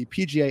 MLB,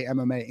 PGA,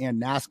 MMA,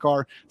 and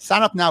NASCAR.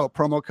 Sign up now with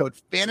promo code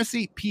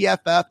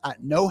FANTASYPFF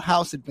at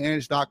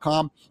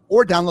nohouseadvantage.com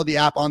or download the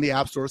app on the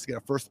App Store to get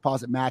a first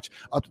deposit match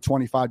up to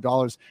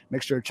 $25.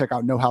 Make sure to check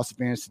out No House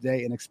Advantage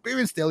today and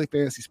experience daily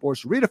fantasy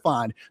sports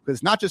redefined, because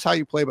it's not just how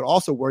you play, but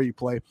also where you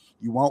play.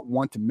 You won't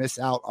want to miss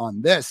out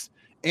on this.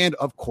 And,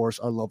 of course,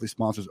 our lovely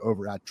sponsors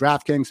over at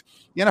DraftKings.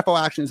 The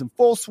NFL action is in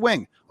full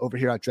swing over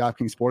here at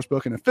DraftKings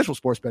Sportsbook, an official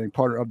sports betting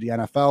partner of the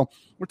NFL.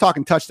 We're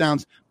talking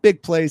touchdowns,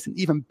 big plays, and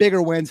even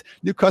bigger wins.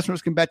 New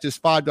customers can bet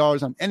just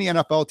 $5 on any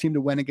NFL team to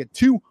win and get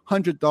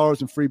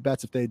 $200 in free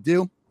bets if they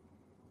do.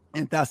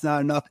 And if that's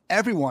not enough,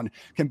 everyone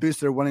can boost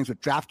their winnings with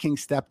DraftKings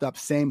stepped up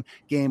same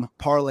game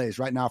parlays.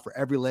 Right now, for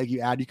every leg you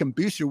add, you can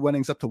boost your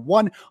winnings up to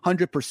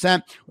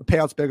 100%. With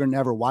payouts bigger than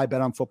ever, why bet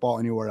on football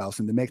anywhere else?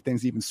 And to make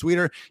things even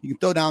sweeter, you can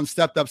throw down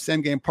stepped up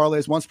same game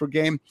parlays once per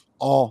game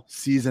all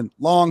season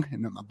long.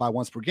 And by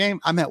once per game,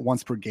 I meant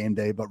once per game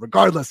day, but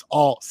regardless,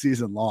 all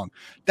season long.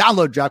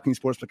 Download DraftKings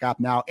Sportsbook app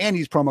now and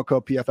use promo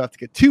code PFF to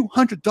get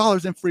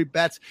 $200 in free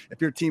bets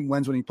if your team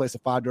wins when you place a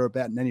 $5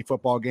 bet in any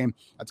football game.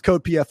 That's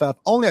code PFF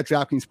only at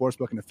DraftKings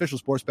Sportsbook, an official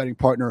sports betting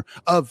partner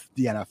of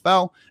the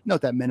NFL.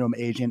 Note that minimum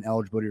age and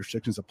eligibility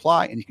restrictions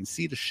apply, and you can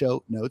see the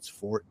show notes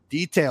for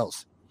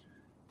details.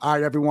 All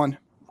right, everyone,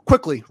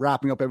 quickly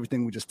wrapping up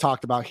everything we just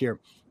talked about here.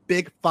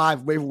 Big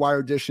 5 waiver wire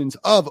additions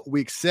of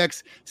week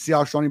 6.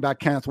 Seahawks running back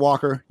Kenneth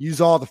Walker. Use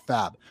all the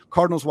fab.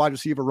 Cardinals wide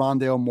receiver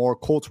Rondale Moore.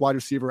 Colts wide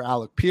receiver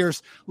Alec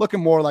Pierce.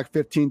 Looking more like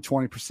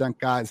 15-20%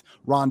 guys.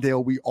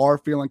 Rondale, we are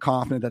feeling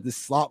confident that this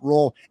slot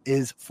role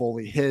is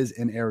fully his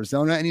in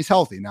Arizona, and he's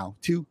healthy now.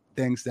 2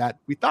 things that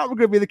we thought were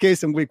going to be the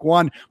case in week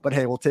 1, but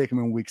hey, we'll take him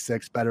in week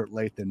 6. Better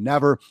late than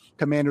never.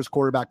 Commanders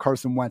quarterback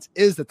Carson Wentz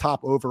is the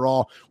top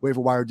overall waiver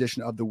wire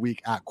addition of the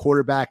week at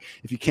quarterback.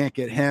 If you can't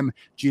get him,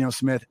 Geno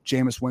Smith,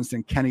 Jameis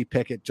Winston, Kenny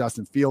Pickett,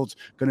 Justin Fields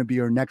going to be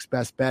your next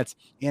best bets,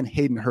 and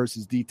Hayden Hurst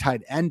is the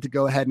tight end to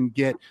go ahead and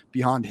get.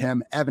 Beyond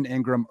him, Evan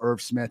Ingram,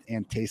 Irv Smith,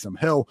 and Taysom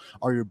Hill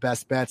are your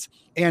best bets.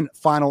 And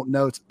final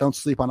notes, don't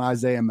sleep on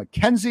Isaiah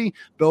McKenzie,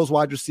 Bills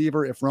wide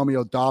receiver. If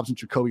Romeo Doubs and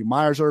Jacoby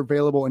Myers are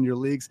available in your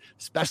leagues,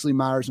 especially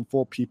Myers in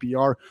full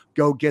PPR,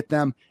 go get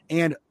them.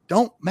 And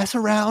don't mess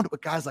around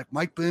with guys like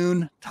Mike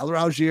Boone, Tyler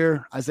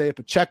Algier, Isaiah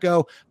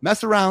Pacheco.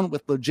 Mess around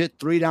with legit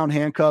 3-down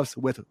handcuffs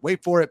with,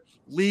 wait for it,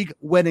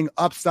 league-winning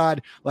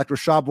upside like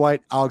Rachaad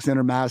White,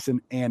 Alexander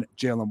Madison, and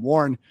Jaylen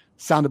Warren.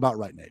 Sound about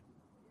right, Nate?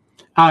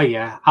 Oh,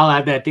 yeah. I'll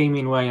add that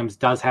Damian Williams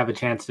does have a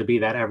chance to be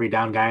that every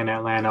down guy in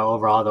Atlanta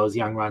over all those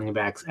young running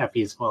backs if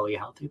he's fully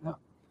healthy, though.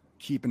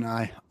 Keep an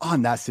eye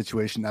on that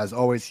situation. As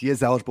always, he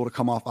is eligible to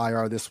come off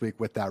IR this week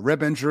with that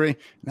rib injury.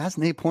 And as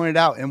Nate pointed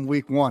out in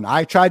week 1,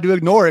 I tried to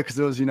ignore it because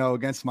it was,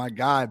 against my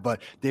guy,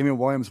 but Damian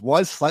Williams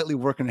was slightly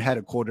working ahead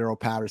of Cordero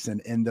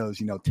Patterson in those,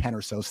 10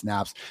 or so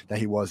snaps that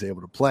he was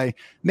able to play.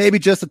 Maybe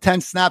just a 10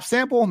 snap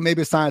sample,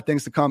 maybe a sign of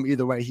things to come.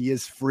 Either way, he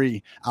is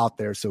free out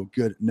there. So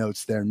good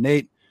notes there,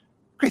 Nate.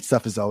 Great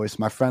stuff as always,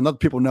 my friend. Let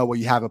people know what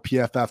you have at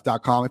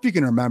pff.com. If you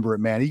can remember it,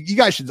 man, you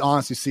guys should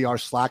honestly see our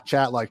Slack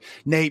chat, like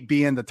Nate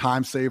being the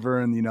time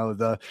saver and,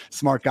 the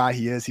smart guy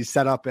he is. He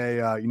set up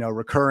a,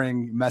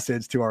 recurring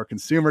message to our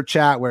consumer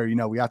chat where,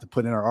 we have to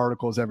put in our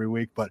articles every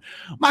week. But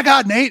my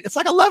God, Nate, it's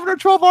like 11 or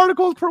 12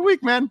 articles per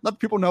week, man. Let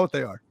people know what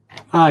they are.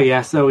 Oh,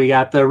 yeah. So we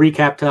got the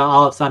recap to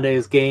all of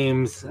Sunday's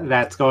games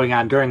that's going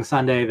on during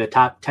Sunday, the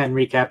top 10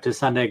 recap to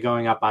Sunday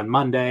going up on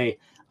Monday.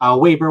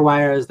 Waiver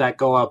wires that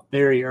go up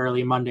very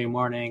early Monday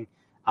morning.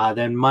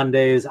 Then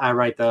Mondays, I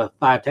write the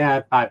 5 to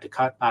add, 5 to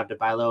cut, 5 to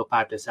buy low,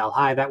 5 to sell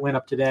high that went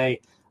up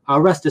today.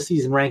 Rest of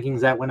season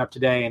rankings that went up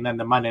today. And then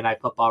the Monday Night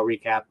Football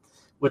recap,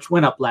 which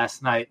went up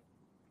last night.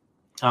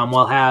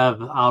 We'll have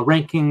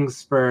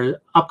rankings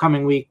for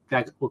upcoming week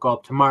that will go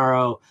up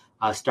tomorrow.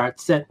 Start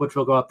sit, which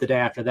will go up the day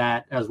after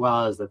that, as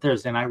well as the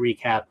Thursday night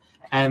recap.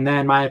 And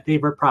then my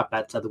favorite prop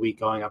bets of the week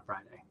going up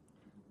Friday.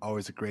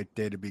 Always a great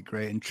day to be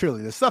great. And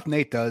truly, the stuff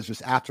Nate does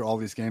just after all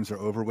these games are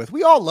over with,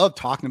 we all love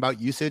talking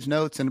about usage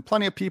notes, and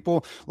plenty of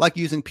people like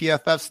using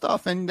PFF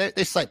stuff, and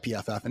they cite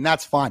PFF, and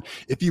that's fine.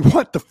 If you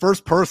want the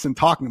first person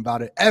talking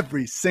about it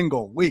every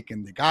single week,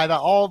 and the guy that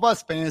all of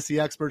us fantasy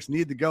experts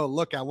need to go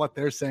look at what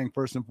they're saying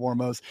first and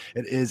foremost,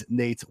 it is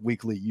Nate's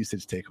weekly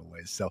usage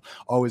takeaways. So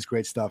always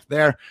great stuff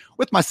there.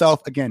 With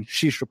myself, again,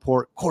 Sheesh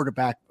Report,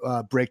 quarterback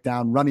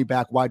breakdown, running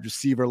back, wide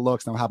receiver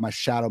looks, and I'll have my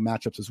shadow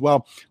matchups as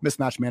well,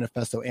 mismatch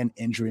manifesto, and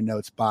injury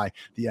notes by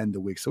the end of the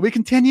week. So we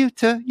continue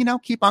to,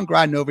 keep on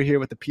grinding over here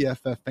with the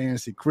PFF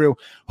fantasy crew.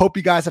 Hope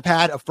you guys have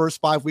had a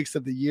first 5 weeks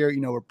of the year.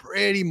 We're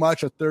pretty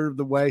much a third of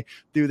the way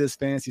through this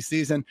fantasy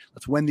season.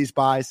 Let's win these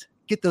buys,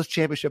 get those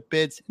championship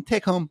bids, and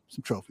take home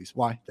some trophies.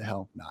 Why the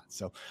hell not?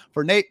 So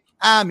for Nate,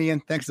 I'm Ian.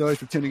 Thanks as always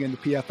for tuning in to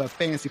PFF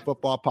Fantasy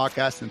Football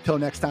Podcast. Until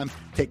next time,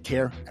 take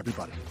care,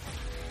 everybody.